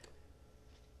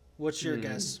 What's your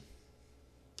guess?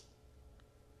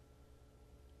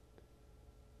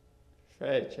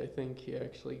 Fetch, I think he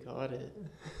actually got it.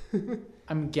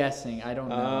 I'm guessing. I don't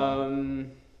know.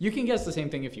 You can guess the same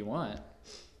thing if you want.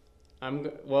 I'm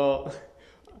If I'm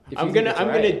you think gonna it's I'm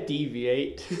right. gonna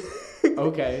deviate.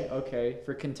 Okay.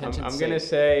 For I'm contention's gonna sake.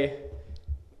 say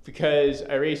because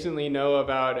I recently know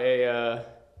about a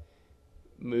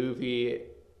movie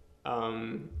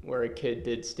where a kid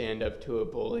did stand up to a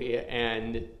bully,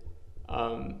 and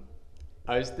I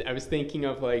was thinking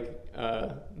of like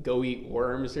Go Eat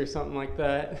Worms or something like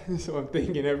that. So I'm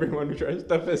thinking everyone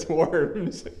dressed up as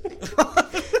worms.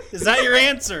 Is that your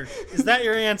answer? Is that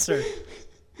your answer?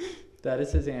 That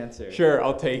is his answer. Sure,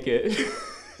 I'll take it.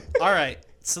 All right.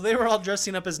 So they were all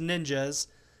dressing up as ninjas.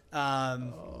 But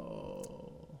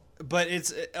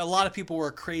it's a lot of people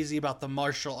were crazy about the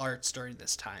martial arts during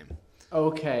this time.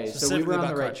 Okay, so we were on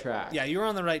the right track. Yeah, you were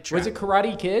on the right track. Was it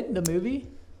Karate Kid, the movie?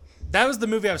 That was the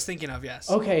movie I was thinking of, yes.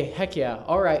 Okay, heck yeah.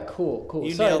 All right, cool.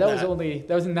 You Sorry, nailed that that.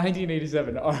 was in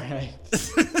 1987. All right.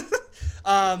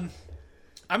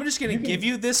 I'm just going to give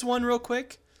you this one real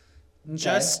quick. Okay.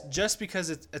 Just because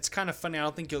it's kind of funny. I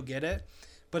don't think you'll get it.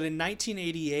 But in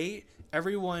 1988,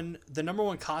 the number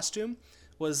one costume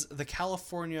was the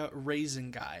California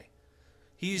Raisin Guy.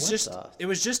 It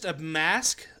was just a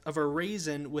mask of a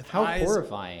raisin with How eyes.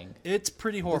 horrifying. It's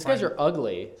pretty Those horrifying. guys are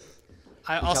ugly.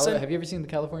 Have you ever seen the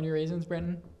California Raisins,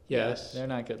 Brendan? Yes. They're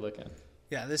not good looking.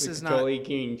 Yeah, this Like is the not. Gully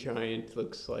King Giant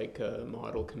looks like a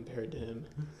model compared to him.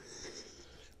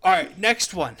 All right,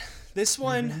 next one. This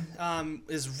one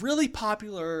is really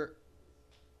popular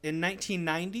in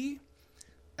 1990,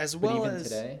 as well even as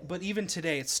today? But even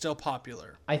today, it's still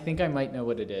popular. I think I might know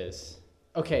what it is.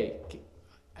 Okay,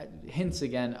 hints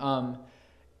again.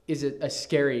 Is it a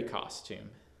scary costume?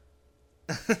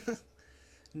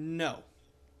 No.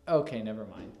 Okay, never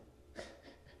mind.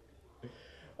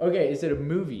 Okay, is it a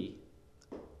movie?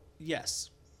 Yes.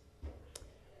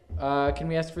 Can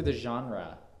we ask for the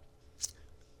genre?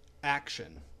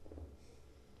 Action.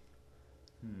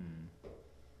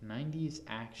 90s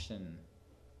action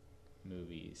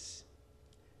movies.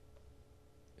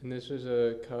 And this was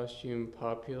a costume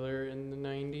popular in the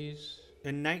 90s?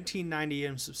 In 1990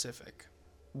 in specific.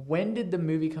 When did the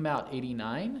movie come out?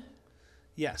 89?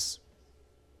 Yes.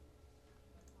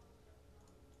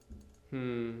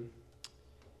 I'm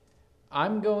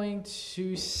going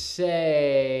to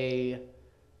say...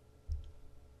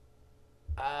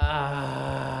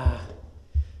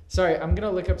 sorry, I'm going to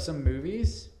look up some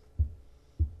movies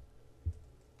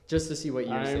just to see what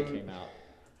years they came out.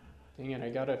 Dang it, I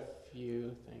got a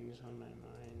few things on my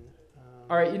mind.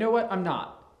 All right, you know what? I'm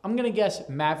not. I'm going to guess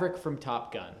Maverick from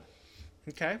Top Gun.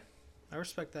 Okay. I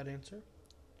respect that answer.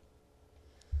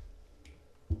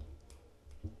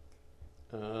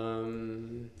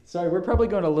 Sorry, we're probably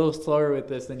going a little slower with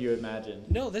this than you imagined.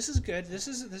 No, this is good. This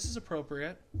is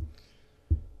appropriate.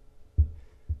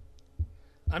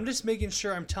 I'm just making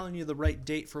sure I'm telling you the right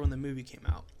date for when the movie came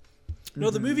out. No,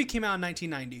 the movie came out in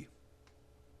 1990.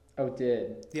 Oh, it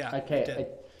did? Yeah, Okay. it did.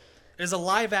 It's a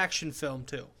live action film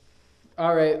too.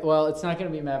 All right, well, it's not going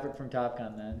to be Maverick from Top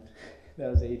Gun then. That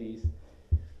was 80s.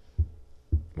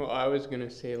 Well, I was going to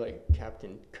say like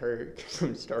Captain Kirk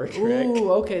from Star Trek.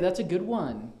 Ooh, okay, that's a good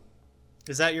one.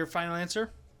 Is that your final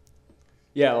answer?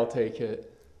 Yeah, I'll take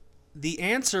it. The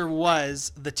answer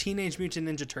was the Teenage Mutant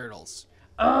Ninja Turtles.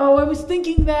 Oh, I was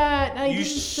thinking that. You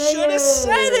should have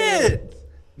said it.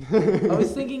 I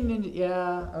was thinking,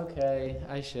 yeah, okay,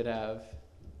 I should have.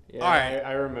 Yeah, All right.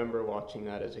 I remember watching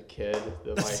that as a kid,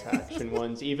 the live action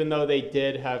ones, even though they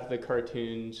did have the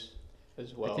cartoons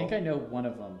as well. I think I know one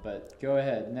of them, but go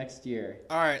ahead. Next year.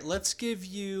 All right, let's give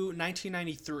you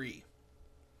 1993.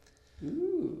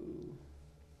 Ooh.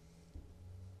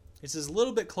 This is a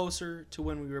little bit closer to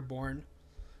when we were born.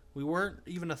 We weren't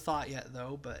even a thought yet,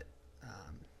 though, but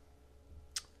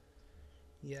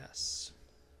yes.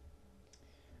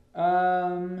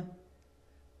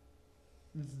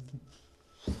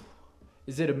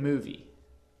 Is it a movie?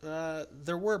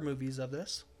 There were movies of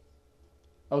this.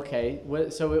 Okay,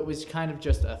 so it was kind of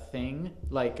just a thing,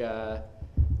 like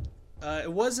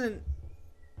It wasn't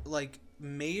like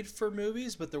made for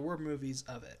movies, but there were movies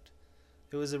of it.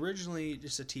 It was originally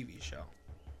just a TV show.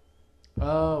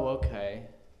 Oh, okay.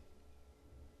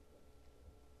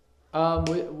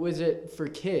 Was it for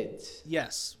kids?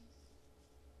 Yes.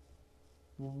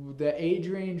 The age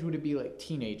range, would it be like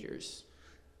teenagers?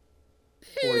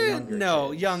 Or younger No,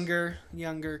 kids?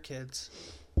 younger kids.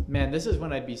 Man, this is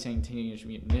when I'd be saying Teenage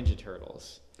Mutant Ninja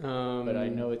Turtles. But I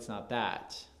Um, know it's not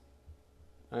that.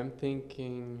 I'm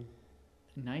thinking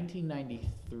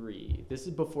 1993. This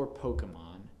is before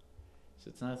Pokemon. So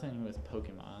it's not something with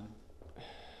Pokemon.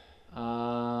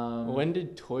 when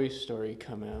did Toy Story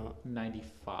come out?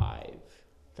 95.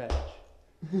 Fetch.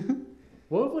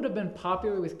 What would have been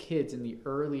popular with kids in the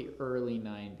early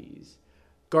 90s?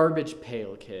 Garbage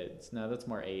Pail Kids. No, that's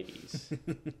more 80s.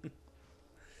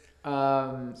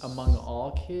 Among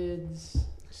all kids.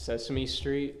 Sesame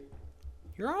Street.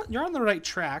 You're on the right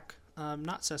track.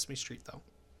 Not Sesame Street though.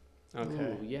 Okay.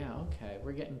 Ooh, yeah, okay.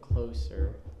 We're getting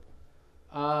closer.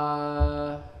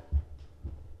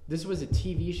 This was a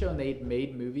TV show and they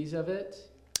made movies of it.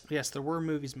 Yes, there were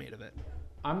movies made of it.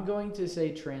 I'm going to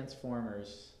say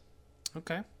Transformers.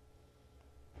 Okay.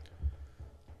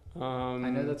 I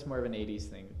know that's more of an 80s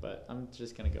thing, but I'm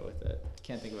just going to go with it.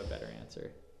 Can't think of a better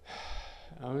answer.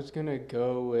 I was gonna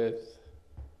go with,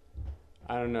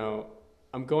 I don't know.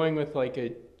 I'm going with like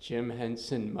a Jim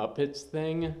Henson Muppets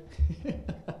thing.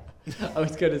 I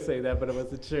was going to say that, but I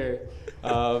wasn't sure.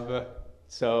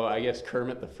 So I guess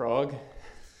Kermit the Frog.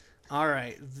 All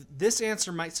right. This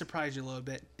answer might surprise you a little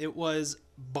bit. It was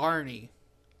Barney.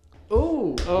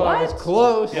 Ooh, Oh, what? I was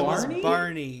close. It was Barney?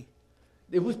 Barney.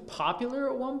 It was popular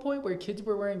at one point where kids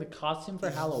were wearing the costume for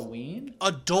Halloween?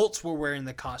 Adults were wearing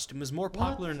the costume. It was more What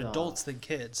popular in the- adults than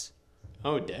kids.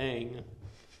 Oh dang.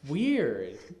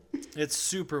 Weird. It's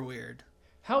super weird.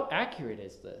 How accurate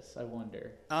is this, I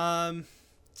wonder?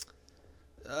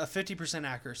 50%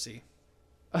 accuracy.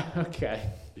 Okay.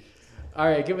 All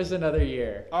right, give us another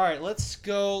year. All right, let's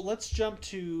go. Let's jump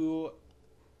to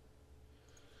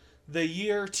the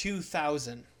year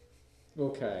 2000.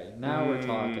 Okay, now we're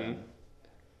talking.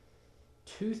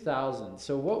 2000.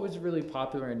 So what was really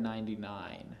popular in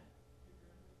 99?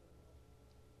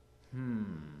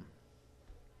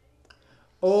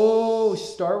 Oh,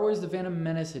 Star Wars The Phantom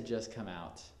Menace had just come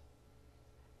out.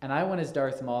 And I went as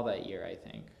Darth Maul that year, I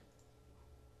think.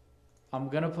 I'm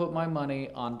going to put my money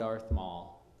on Darth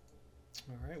Maul.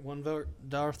 All right, one vote,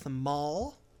 Darth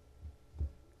Maul.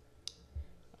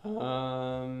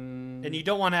 And you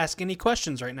don't want to ask any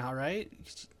questions right now, right?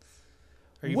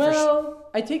 Are you Well,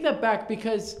 I take that back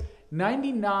because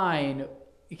 99,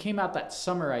 it came out that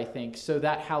summer, I think. So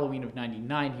that Halloween of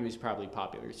 99, he was probably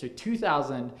popular. So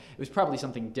 2000, it was probably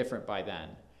something different by then.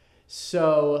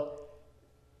 So,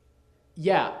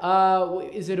 yeah.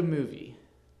 Is it a movie?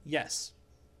 Yes.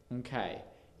 Okay.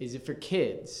 Is it for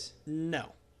kids?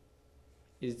 No.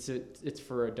 It's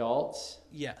for adults?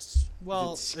 Yes.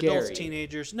 Well, Is it adults, scary?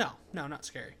 teenagers. No, not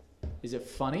scary. Is it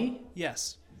funny?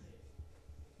 Yes.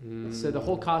 So the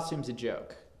whole costume's a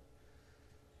joke.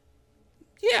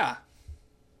 Yeah.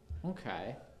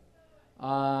 Okay.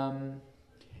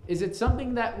 Is it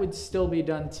something that would still be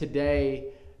done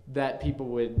today that people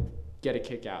would get a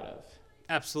kick out of?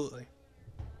 Absolutely.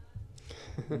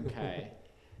 Okay.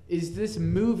 Is this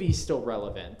movie still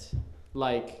relevant?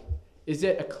 Like, is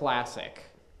it a classic?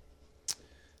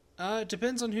 It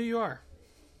depends on who you are.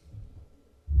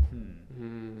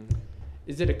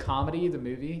 Is it a comedy, the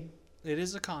movie? It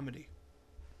is a comedy.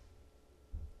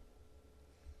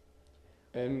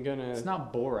 I'm gonna. It's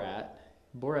not Borat.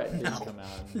 Borat didn't come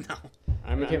out. No.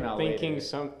 I'm It came out thinking later.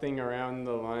 something around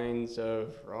the lines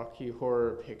of Rocky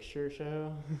Horror Picture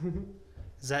Show.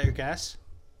 Is that your guess?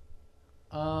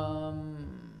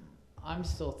 I'm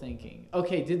still thinking.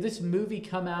 Okay, did this movie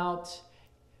come out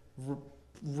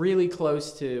really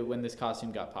close to when this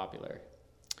costume got popular?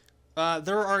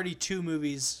 There are already 2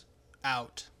 movies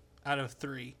out of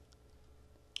 3.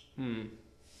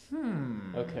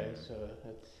 Okay, so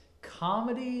that's.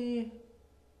 Comedy,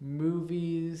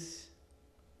 movies,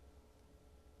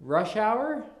 Rush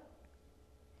Hour,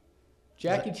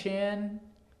 Jackie Chan,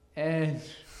 and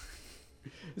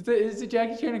is it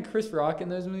Jackie Chan and Chris Rock in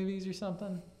those movies or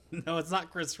something? No, it's not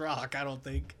Chris Rock, I don't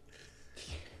think.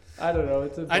 I don't know.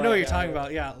 It's a I know what you're black talking guy.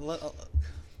 about. Yeah.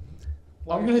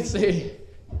 I'm gonna say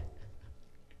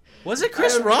Was it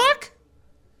Chris I don't- Rock?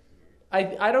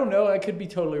 I don't know. I could be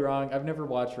totally wrong. I've never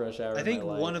watched Rush Hour. I think in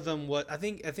my one life. of them was. I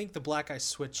think the black guy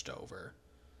switched over.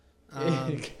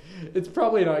 It's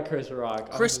probably not Chris Rock.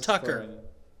 I'm Chris just Tucker. throwing-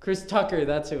 Chris Tucker,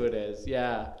 that's who it is.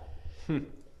 Yeah.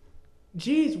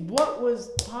 Jeez, what was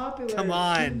popular? Come Two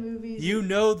on, movies. you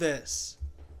know this.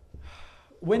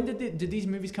 When did these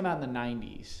movies come out in the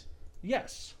 90s?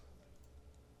 Yes.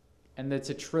 And it's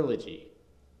a trilogy.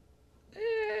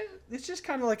 It's just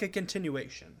kind of like a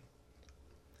continuation.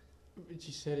 But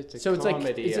you said it's a So it's comedy.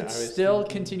 like, is I it was still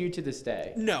thinking- continued to this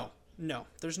day? No.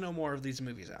 There's no more of these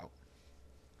movies out.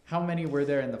 How many were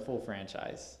there in the full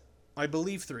franchise? I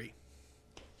believe 3.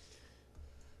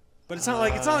 But it's not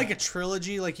like a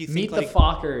trilogy like you think. Meet like, the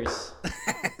Fockers.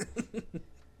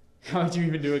 How would you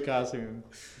even do a costume?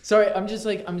 Sorry, I'm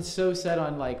so set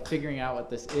on like figuring out what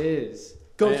this is.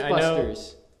 I know-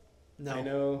 Ghostbusters. No. I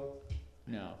know.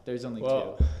 No, there's only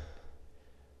Well, two.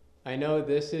 I know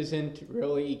this isn't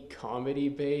really comedy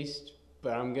based,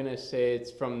 but I'm gonna say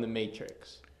it's from The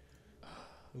Matrix.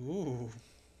 Ooh.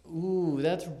 Ooh,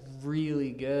 that's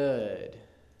really good.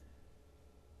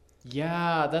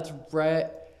 Yeah, that's right.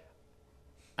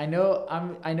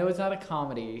 I know it's not a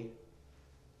comedy,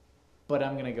 but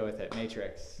I'm gonna go with it.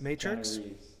 Matrix. Matrix? Keanu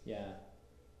Reeves. Yeah.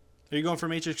 Are you going for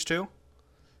Matrix 2?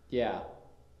 Yeah.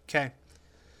 Okay.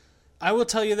 I will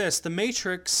tell you this. The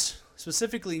Matrix,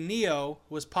 specifically Neo,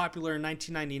 was popular in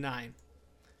 1999.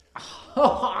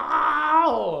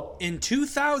 Oh! In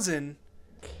 2000,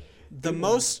 the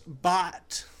most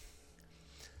bought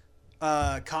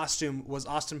costume was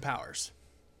Austin Powers.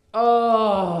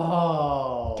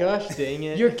 Oh! Gosh dang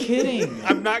it. You're kidding.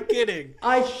 I'm not kidding.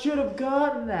 I should have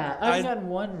gotten that. I've gotten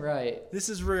one right. This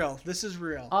is real. This is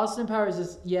real. Austin Powers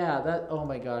is that. Oh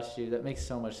my gosh, dude, that makes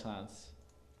so much sense.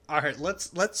 All right,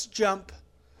 let's jump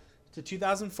to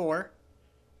 2004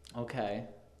 Okay.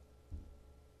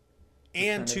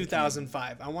 and Return of the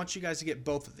 2005. I want you guys to get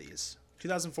both of these.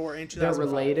 2004 and They're 2005.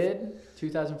 related.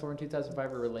 2004 and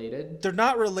 2005 are related. They're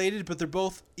not related, but they're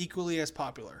both equally as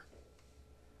popular.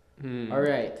 All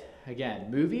right.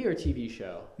 Again, movie or TV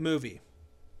show? Movie.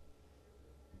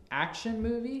 Action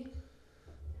movie?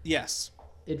 Yes.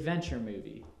 Adventure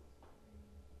movie?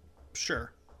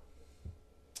 Sure.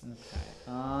 Okay.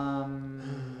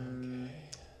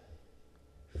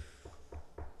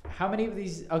 How many of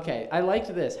these? Okay, I liked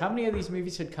this. How many of these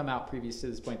movies had come out previous to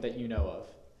this point that you know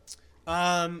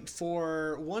of?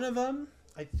 For one of them,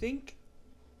 I think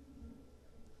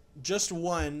just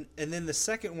one, and then the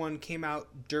second one came out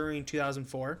during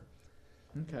 2004.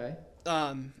 Okay.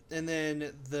 And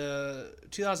then the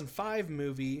 2005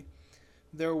 movie,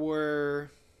 there were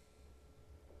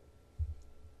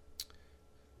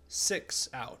 6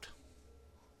 out.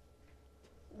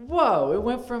 Whoa! It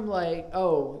went from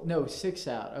 6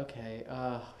 out. Okay.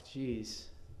 Jeez.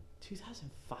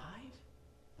 2005.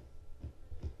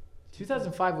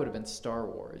 2005 would have been Star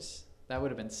Wars. That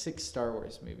would have been 6 Star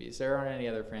Wars movies. There aren't any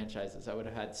other franchises. I would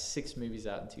have had 6 movies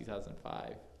out in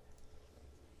 2005.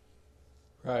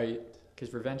 Right.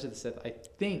 Because Revenge of the Sith, I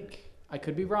think, I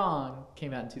could be wrong,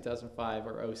 came out in 2005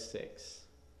 or 06.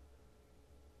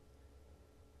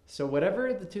 So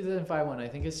whatever the 2005 one, I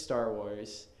think is Star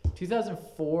Wars.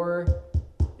 2004,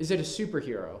 is it a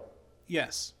superhero?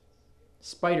 Yes.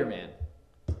 Spider-Man.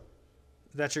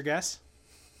 That's your guess?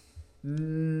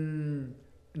 No.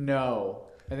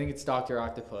 I think it's Dr.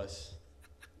 Octopus.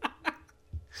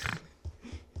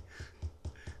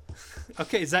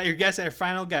 Okay, is that your guess? Your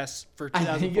final guess for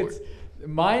 2004?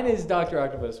 Mine is Dr.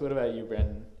 Octopus. What about you,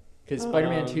 Brendan? Because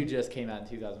Spider-Man 2 just came out in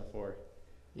 2004.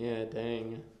 Yeah,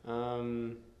 dang.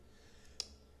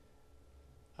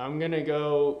 I'm going to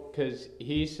go, because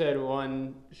he said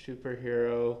one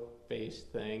superhero-based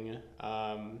thing.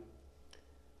 I'm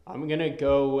going to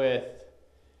go with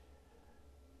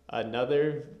I'm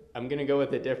going to go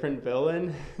with a different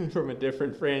villain from a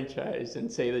different franchise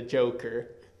and say the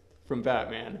Joker from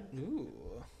Batman. Ooh.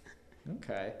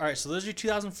 Okay. All right, so those are your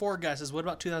 2004 guesses. What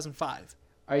about 2005?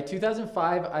 All right,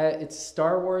 2005, it's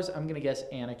Star Wars. I'm going to guess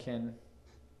Anakin.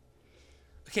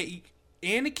 Okay,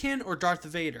 Anakin or Darth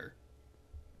Vader?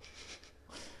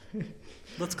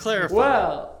 Let's clarify.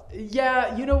 Well,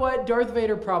 yeah, you know what? Darth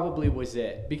Vader probably was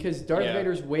it. Because Darth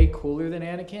Vader's way cooler than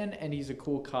Anakin, and he's a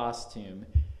cool costume.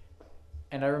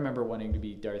 And I remember wanting to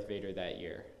be Darth Vader that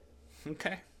year.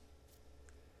 Okay.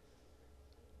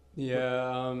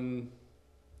 Yeah,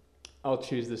 I'll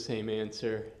choose the same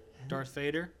answer. Darth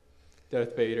Vader?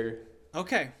 Darth Vader.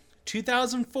 Okay.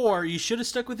 2004, you should have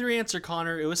stuck with your answer,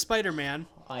 Connor. It was Spider-Man.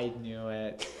 I knew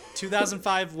it.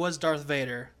 2005 was Darth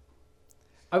Vader.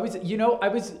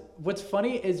 What's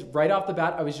funny is right off the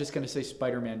bat, I was just going to say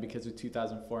Spider-Man because of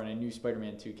 2004, and I knew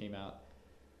Spider-Man 2 came out.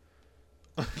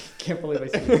 Can't believe I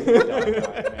said Doc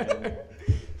Ock, man.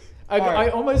 I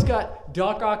almost got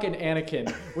Doc Ock and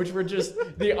Anakin, which were just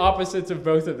the opposites of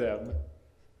both of them.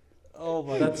 Oh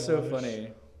my That's so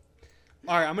funny.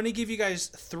 All right, I'm going to give you guys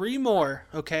 3 more,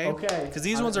 okay? Okay. Because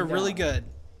these ones are really good.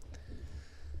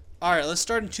 All right, let's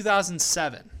start in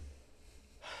 2007.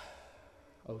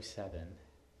 07.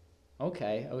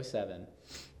 Okay, 07.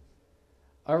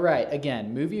 All right,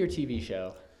 again, movie or TV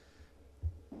show?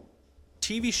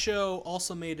 TV show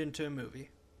also made into a movie.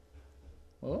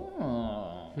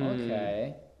 Oh,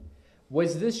 okay.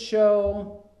 Was this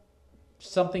show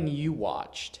something you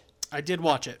watched? I did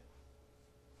watch it.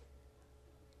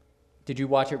 Did you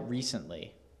watch it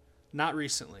recently? Not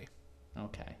recently.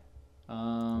 Okay.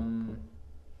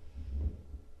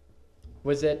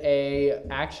 Was it a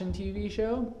action TV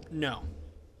show? No.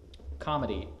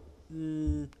 Comedy?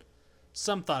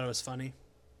 Some thought it was funny.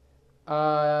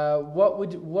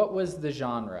 What was the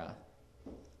genre?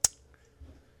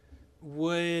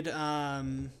 Would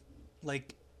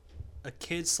like a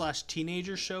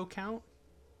kid/teenager show count?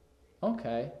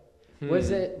 Okay. Was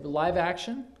it live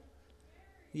action?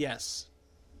 Yes.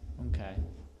 Okay.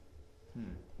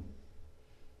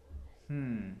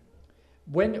 When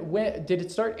did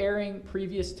it start airing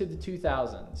previous to the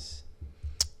 2000s?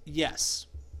 Yes.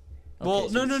 Okay, Well,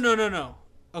 so no.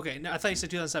 Okay, no, I thought you said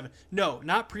 2007. No,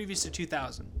 not previous to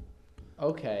 2000.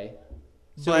 Okay.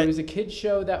 So But- it was a kids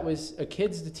show that was a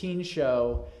kids to teen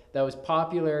show that was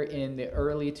popular in the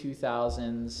early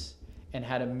 2000s and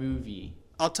had a movie.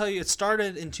 I'll tell you, it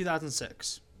started in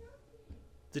 2006.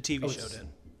 The TV show did.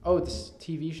 Oh, this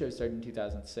TV show started in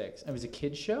 2006. It was a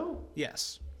kids show?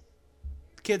 Yes.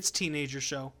 Kids teenager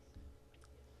show.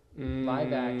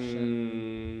 Live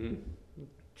action.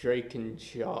 Drake and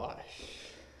Josh.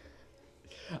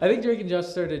 I think Drake and Josh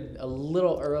started a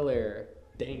little earlier.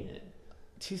 Dang it.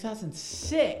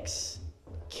 2006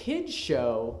 kids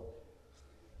show.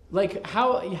 Like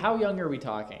how young are we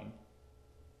talking?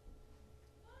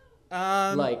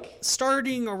 Like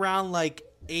Starting around like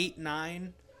 8,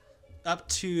 9, up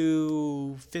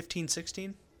to 15,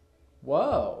 16.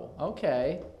 whoa,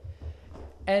 okay.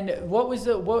 And what was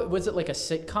it like a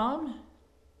sitcom?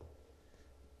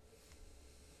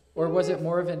 Or was it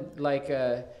more of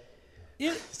a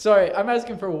Sorry, I'm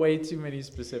asking for way too many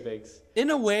specifics. In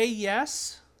a way,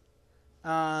 yes.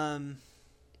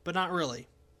 But not really.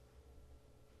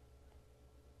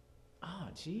 Oh,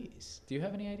 jeez. Do you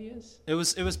have any ideas? It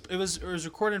was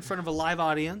recorded in front of a live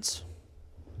audience.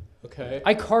 Okay.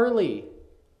 iCarly.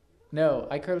 No,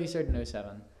 iCarly started in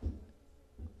 07.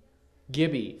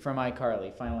 Gibby from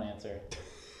iCarly. Final answer.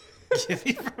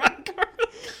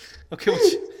 Okay,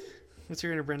 what's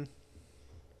your answer, Brendan?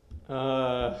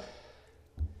 I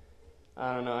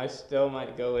don't know. I still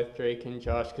might go with Drake and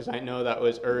Josh because I know that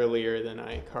was earlier than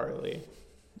iCarly.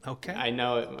 Okay. I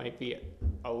know it might be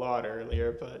a lot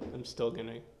earlier, but I'm still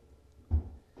gonna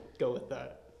go with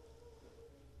that.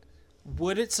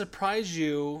 Would it surprise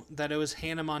you that it was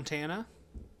Hannah Montana?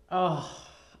 Oh,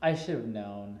 I should have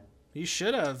known. You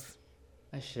should have.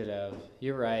 I should have.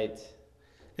 You're right.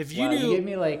 If you Wow, knew. you gave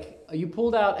me you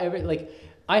pulled out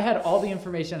I had all the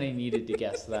information I needed to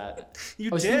guess that. You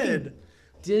I was did. thinking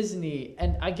Disney,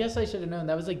 and I guess I should have known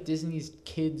that was like Disney's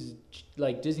kids,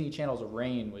 like Disney Channel's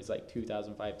reign was like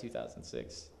 2005,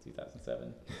 2006,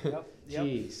 2007. Yep.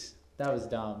 Jeez, that was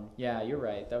dumb. Yeah, you're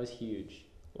right. That was huge.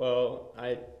 Well,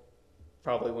 I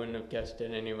probably wouldn't have guessed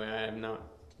it anyway. I'm not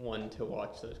one to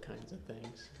watch those kinds of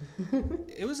things.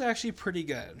 It was actually pretty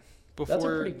good. That's a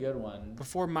pretty good one.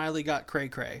 Before Miley got cray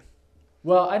cray.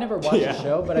 Well, I never watched Yeah. the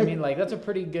show, but I mean, that's a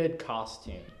pretty good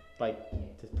costume,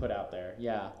 to put out there.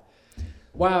 Yeah.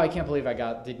 Wow, I can't believe I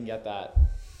didn't get that.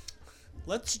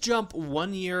 Let's jump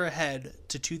 1 year ahead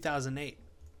to 2008.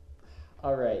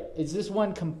 All right. Is this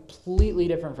one completely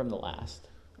different from the last?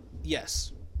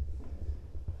 Yes.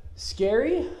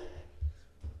 Scary?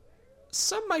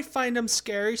 Some might find him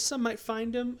scary. Some might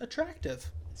find him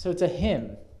attractive. So it's a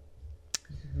him.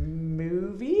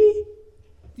 Movie?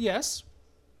 Yes.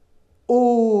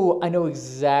 Oh, I know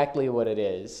exactly what it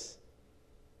is.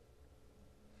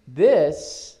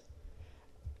 This,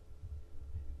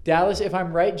 Dallas, if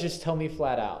I'm right, just tell me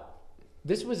flat out.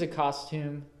 This was a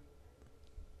costume.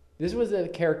 This was a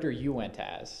character you went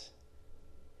as.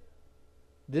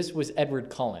 This was Edward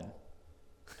Cullen.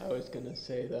 I was gonna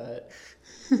say that.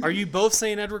 Are you both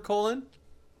saying Edward Cullen?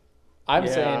 I'm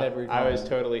Yeah, saying Edward Cullen. I was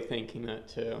totally thinking that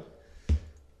too.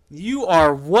 You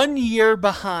are 1 year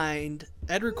behind.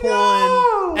 Edward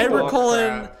Cullen. Edward Oh,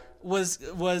 Cullen crap.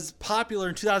 was popular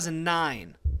in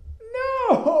 2009.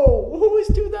 No! What was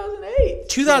 2008?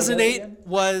 2008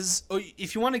 was. Oh,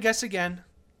 if you want to guess again,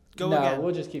 go no, again.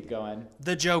 we'll just keep going.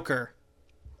 The Joker.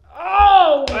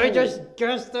 Oh! I just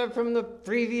guessed that from the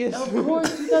previous. Of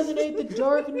course, 2008, The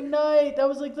Dark Knight. That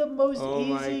was like the most Oh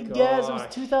my easy guess. It was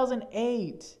gosh.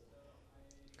 2008.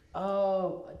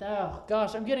 Oh,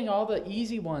 gosh, I'm getting all the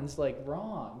easy ones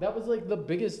wrong. That was like the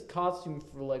biggest costume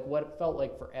for what it felt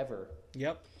like forever.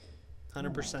 Yep.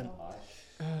 100%. Oh my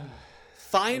gosh.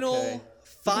 Final. Okay. Even The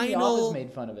Office Final.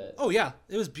 made fun of it. Oh yeah,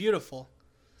 it was beautiful.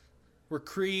 Where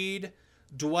Creed,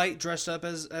 Dwight dressed up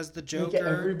as the Like, Joker.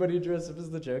 everybody dressed up as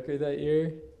the Joker that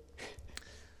year.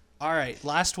 All right,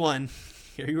 last one.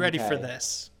 Are you ready for Okay.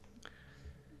 this?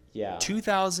 Yeah.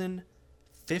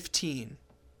 2015.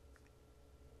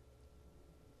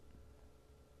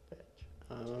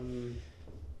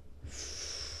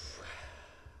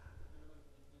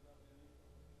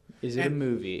 Is it a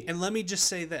movie? And let me just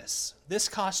say this. This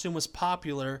costume was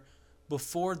popular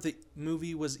before the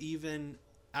movie was even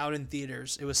out in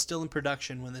theaters. It was still in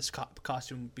production when this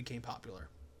costume became popular.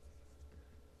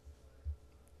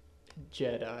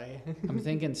 Jedi. I'm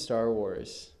thinking Star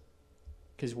Wars.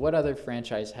 Because what other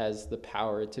franchise has the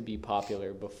power to be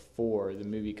popular before the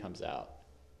movie comes out?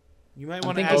 You might I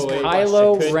want to think ask it's more wait, questions.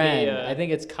 Kylo Could be, Ren. I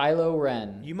think it's Kylo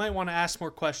Ren. You might want to ask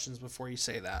more questions before you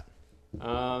say that.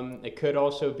 It could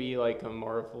also be like a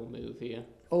Marvel movie.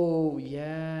 Oh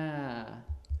yeah.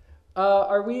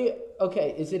 Are we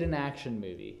okay? Is it an action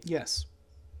movie? Yes.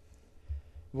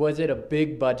 Was it a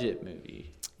big budget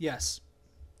movie? Yes.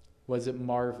 Was it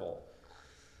Marvel?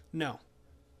 No.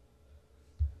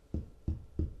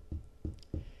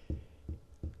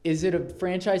 Is it a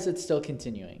franchise that's still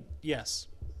continuing? Yes.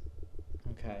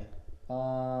 Okay.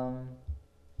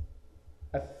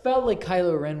 I felt like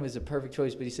Kylo Ren was a perfect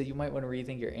choice, but he said you might want to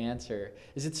rethink your answer.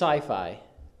 Is it sci-fi?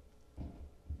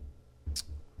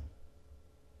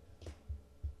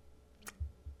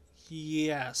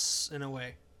 Yes, in a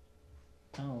way.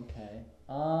 Oh, okay.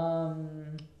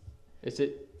 Is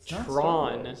it It's not Star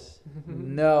Tron? Wars.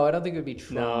 No, I don't think it would be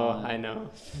Tron. No, I know.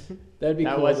 That'd be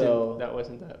that cool wasn't though. that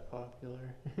wasn't that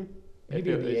popular. Maybe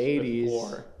If in it the was 80s.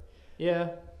 before. Yeah.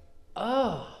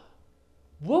 Oh,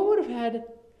 what would have had?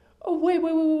 Oh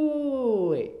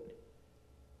wait.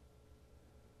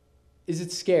 Is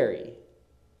it scary?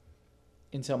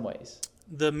 In some ways.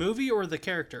 The movie or the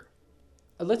character?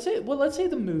 Let's say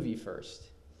the movie first.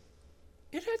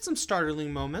 It had some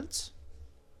startling moments.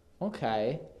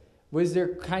 Okay. Was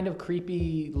there kind of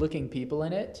creepy looking people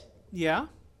in it? Yeah.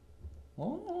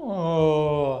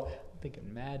 Oh, I'm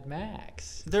thinking Mad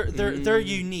Max. They're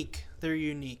unique. They're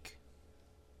unique.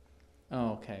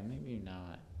 Oh, okay, maybe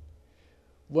not.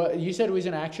 What you said it was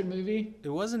an action movie? It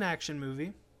was an action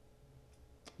movie.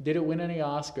 Did it win any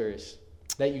Oscars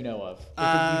that you know of?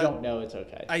 If you don't know, it's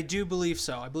okay. I do believe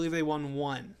so. I believe they won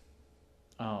one.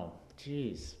 Oh,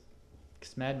 jeez.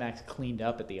 Because Mad Max cleaned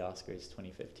up at the Oscars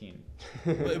 2015.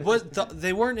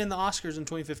 They weren't in the Oscars in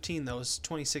 2015 though. It was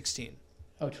 2016.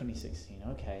 Oh, 2016.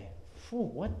 Okay. Phew,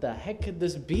 what the heck could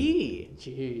this be?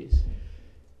 Jeez.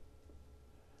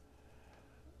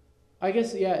 I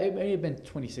guess, yeah, it may have been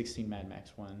 2016 Mad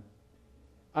Max 1.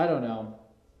 I don't know.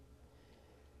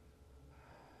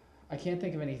 I can't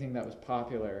think of anything that was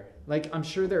popular. Like, I'm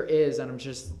sure there is, and I'm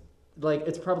just, like,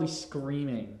 it's probably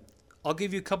screaming. I'll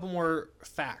give you a couple more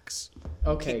facts.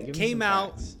 Okay, give me Came some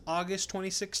out facts. August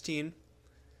 2016.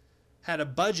 Had a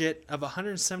budget of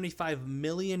 $175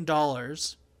 million.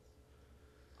 August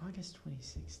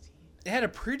 2016. It had a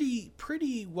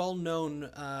pretty well-known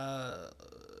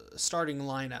starting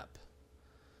lineup,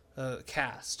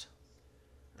 cast.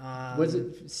 Was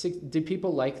it? Did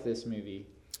people like this movie?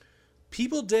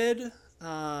 People did.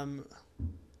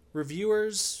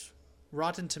 Reviewers,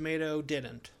 Rotten Tomato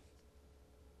didn't.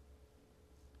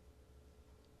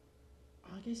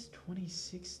 August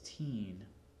 2016.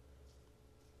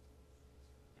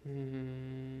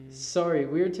 Sorry,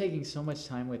 we are taking so much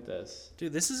time with this.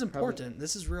 Dude, this is important.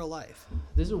 This is real life.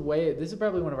 This is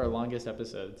probably one of our longest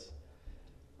episodes.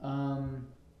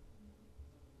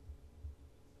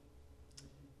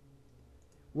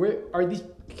 Where are these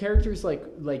characters like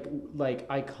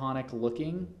iconic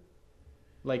looking?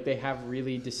 Like they have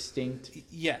really distinct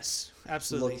Yes,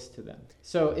 absolutely. looks to them.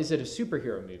 So is it a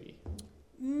superhero movie?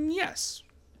 Yes.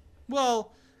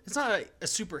 Well, it's not a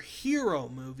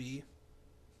superhero movie.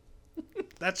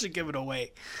 That should give it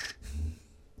away.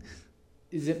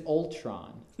 Is it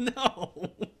Ultron? No.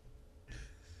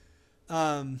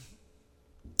 I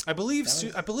believe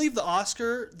the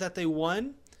Oscar that they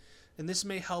won, and this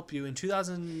may help you, in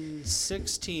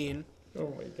 2016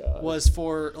 Oh my god. was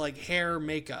for like hair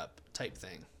makeup type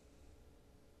thing.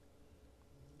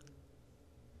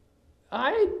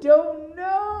 I don't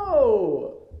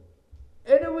know.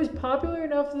 And it was popular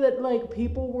enough that like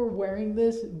people were wearing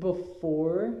this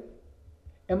before.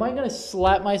 Am I gonna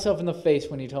slap myself in the face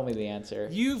when you tell me the answer?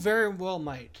 You very well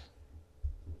might.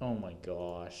 Oh my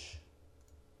gosh.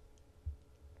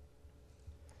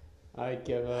 I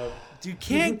give up. You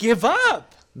can't give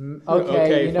up. Okay,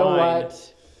 Okay, you know fine.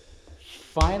 what?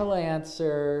 Final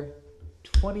answer.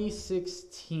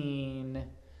 2016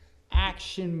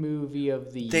 action movie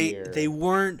of the year. They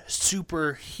weren't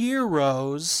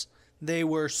superheroes. They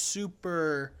were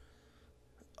super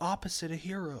opposite of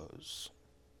heroes.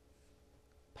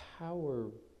 Power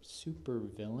super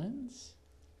villains?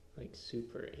 Like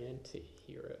super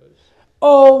anti-heroes.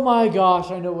 Oh my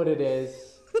gosh, I know what it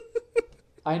is.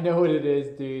 I know what it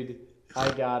is, dude.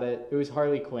 I got it. It was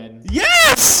Harley Quinn.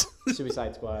 Yes!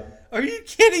 Suicide Squad. Are you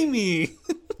kidding me?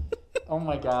 Oh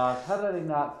my gosh, how did I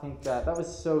not think that? That was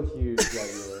so huge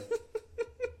that year.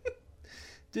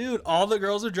 Dude, all the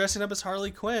girls are dressing up as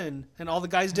Harley Quinn, and all the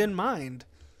guys didn't mind.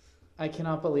 I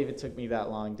cannot believe it took me that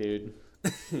long, dude.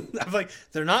 I'm like,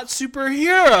 they're not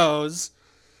superheroes.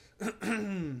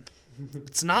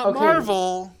 It's not Okay.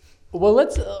 Marvel. Well,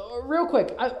 let's real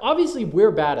quick. Obviously,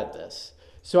 we're bad at this.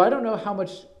 So I don't know how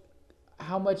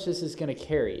much this is going to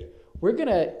carry. We're going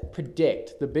to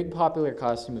predict the big popular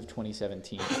costume of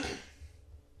 2017.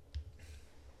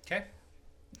 Okay.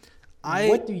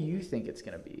 What do you think it's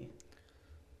going to be?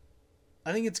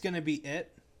 I think it's gonna be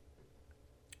it.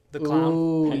 The clown.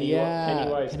 Ooh,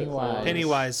 Pennywise the clown.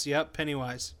 Pennywise. Yep,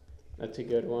 Pennywise. That's a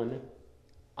good one.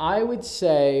 I would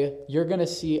say you're going to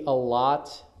see a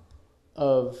lot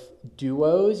of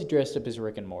duos dressed up as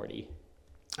Rick and Morty.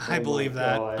 I my believe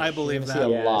that. gosh. I believe See a that.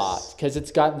 Yes. lot because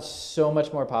it's gotten so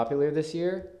much more popular this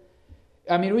year.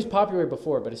 I mean, it was popular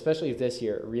before, but especially this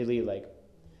year, it really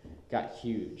got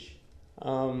huge.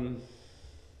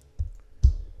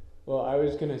 Well, I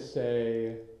was gonna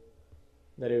say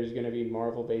that it was gonna be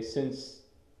Marvel based since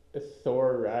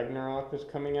Thor Ragnarok was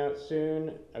coming out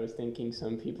soon. I was thinking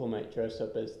some people might dress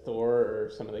up as Thor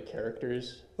or some of the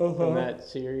characters from that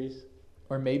series.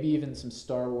 Or maybe even some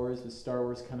Star Wars. With Star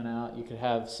Wars coming out, you could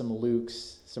have some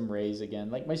Lukes, some Reys again.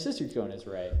 Like my sister's going as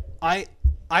Rey. I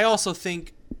also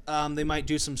think they might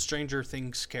do some Stranger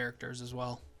Things characters as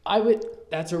well.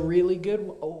 That's a really good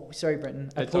one. Oh, sorry,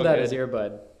 Brenton. I It's pulled all out his good.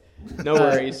 earbud. No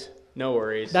worries. No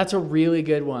worries. That's a really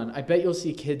good one. I bet you'll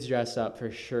see kids dressed up for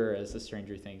sure as the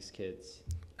Stranger Things kids.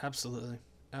 Absolutely.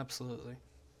 Absolutely.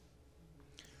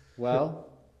 Well,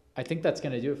 I think that's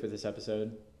going to do it for this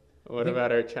episode. What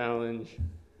about our challenge?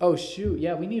 Oh, shoot.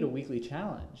 Yeah, we need a weekly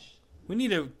challenge. We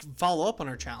need to follow up on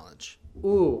our challenge.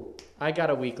 Ooh, I got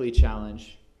a weekly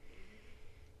challenge.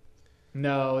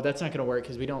 No, that's not going to work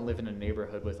because we don't live in a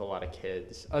neighborhood with a lot of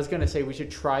kids. I was going to say we should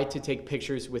try to take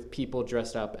pictures with people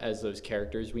dressed up as those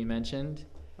characters we mentioned.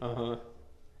 Uh-huh.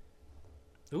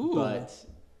 Ooh. But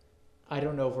I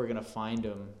don't know if we're going to find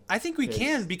them. I think we Yes.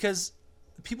 can because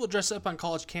people dress up on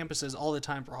college campuses all the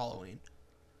time for Halloween.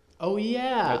 Oh,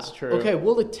 yeah. That's true. Okay,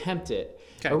 we'll attempt it.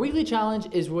 Okay. Our weekly challenge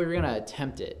is we're going to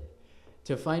attempt it.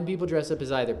 To find people dressed up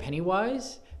as either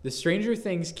Pennywise, the Stranger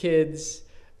Things kids,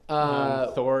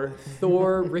 Thor.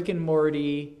 Thor, Rick and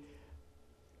Morty,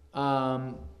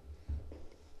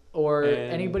 or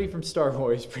And- anybody from Star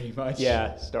Wars, pretty much.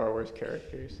 Yeah, Star Wars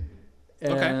characters.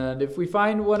 And if we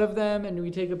find one of them and we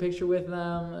take a picture with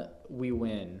them, we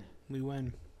win. We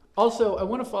win. Also, I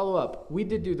want to follow up. We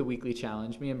did do the weekly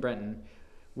challenge, me and Brenton.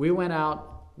 We went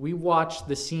out, we watched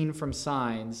the scene from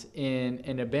Signs in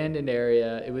an abandoned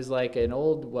area. It was like an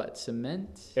old,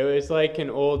 cement? It was like an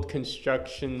old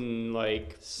construction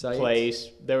Site? place.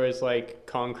 There was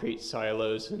concrete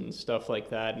silos and stuff like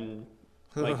that, and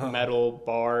metal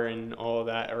bar and all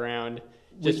that around,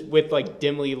 just with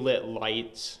dimly lit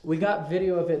lights. We got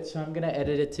video of it, so I'm going to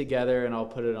edit it together and I'll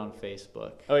put it on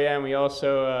Facebook. Oh yeah, and we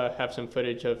also have some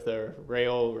footage of the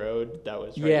railroad that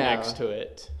was right Yeah. next to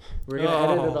it. We're going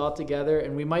to edit it Oh. all together,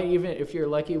 and we might even, if you're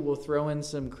lucky, we'll throw in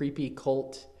some creepy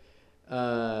cult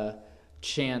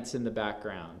chants in the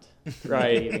background.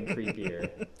 Right. Even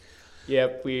creepier.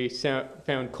 Yep, we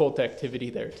found cult activity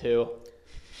there too.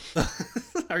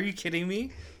 Are you kidding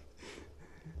me?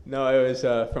 No, it was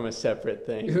from a separate It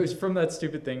thing. was from that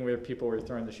stupid thing where people were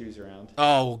throwing the shoes around.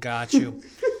 Oh, got you.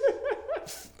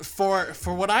 For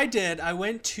what I did, I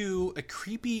went to a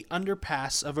creepy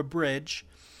underpass of a bridge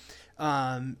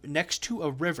next to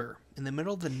a river in the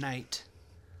middle of the night.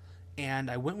 And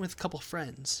I went with a couple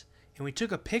friends. And we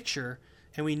took a picture,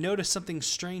 and we noticed something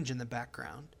strange in the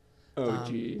background. Oh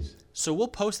jeez. So we'll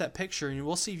post that picture, and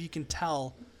we'll see if you can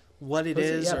tell what it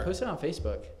is. Yeah, post it on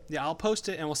Facebook. Yeah, I'll post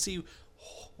it, and we'll see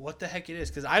what the heck it is.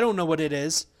 Because I don't know what it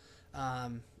is.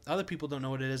 Other people don't know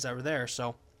what it is that were there,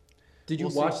 so Did you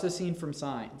We'll watch see. the scene from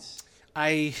Signs?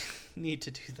 I need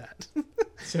to do that.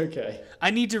 It's okay.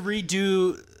 I need to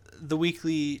redo the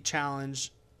weekly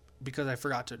challenge because I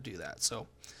forgot to do that. So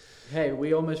Hey,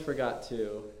 we almost forgot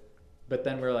to, but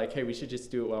then we're like, hey, we should just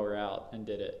do it while we're out, and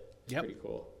did it. It's Yep. pretty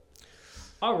cool.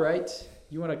 All right.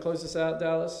 You want to close this out,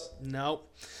 Dallas? no,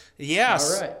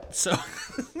 yes. All right. So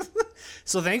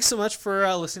so thanks so much for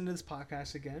listening to this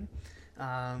podcast again.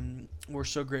 We're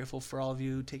so grateful for all of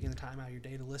you taking the time out of your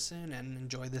day to listen and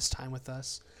enjoy this time with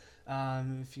us.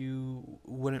 If you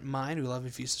wouldn't mind, we'd love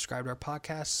if you subscribe to our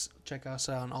podcast. Check us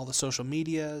out on all the social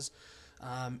medias.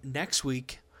 Next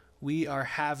week, we are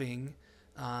having,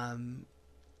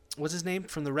 what's his name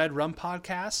from the Red Rum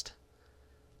podcast?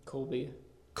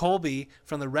 Colby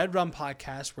from the Red Rum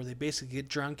podcast, where they basically get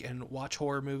drunk and watch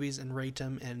horror movies and rate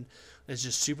them, and it's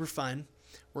just super fun.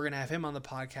 We're going to have him on the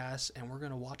podcast, and we're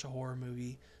going to watch a horror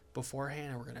movie beforehand,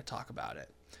 and we're going to talk about it.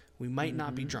 We might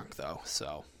not be drunk, though,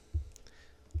 so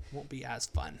it won't be as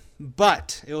fun.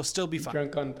 But it will still be fun.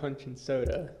 Drunk on punch and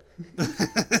soda.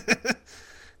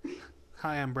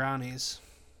 Hi, I'm Brownies.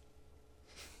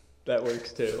 That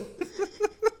works too.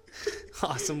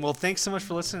 Awesome. Well, thanks so much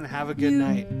for listening and have a good You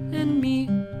night. and me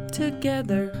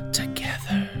together,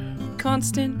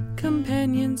 constant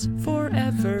companions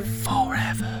forever,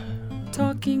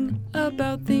 talking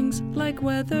about things like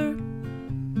whether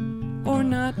or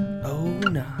not. Oh,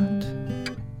 not.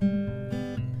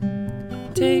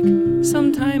 Take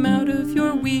some time out of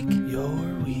your week, Your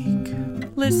week.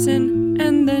 listen,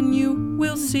 and then you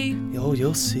will see Oh,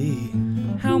 you'll see.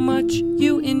 how much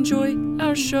you enjoy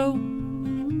our show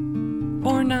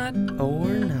or not. Or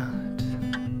not.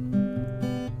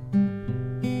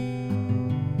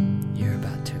 You're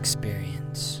about to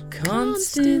experience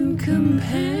Constant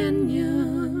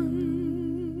companion.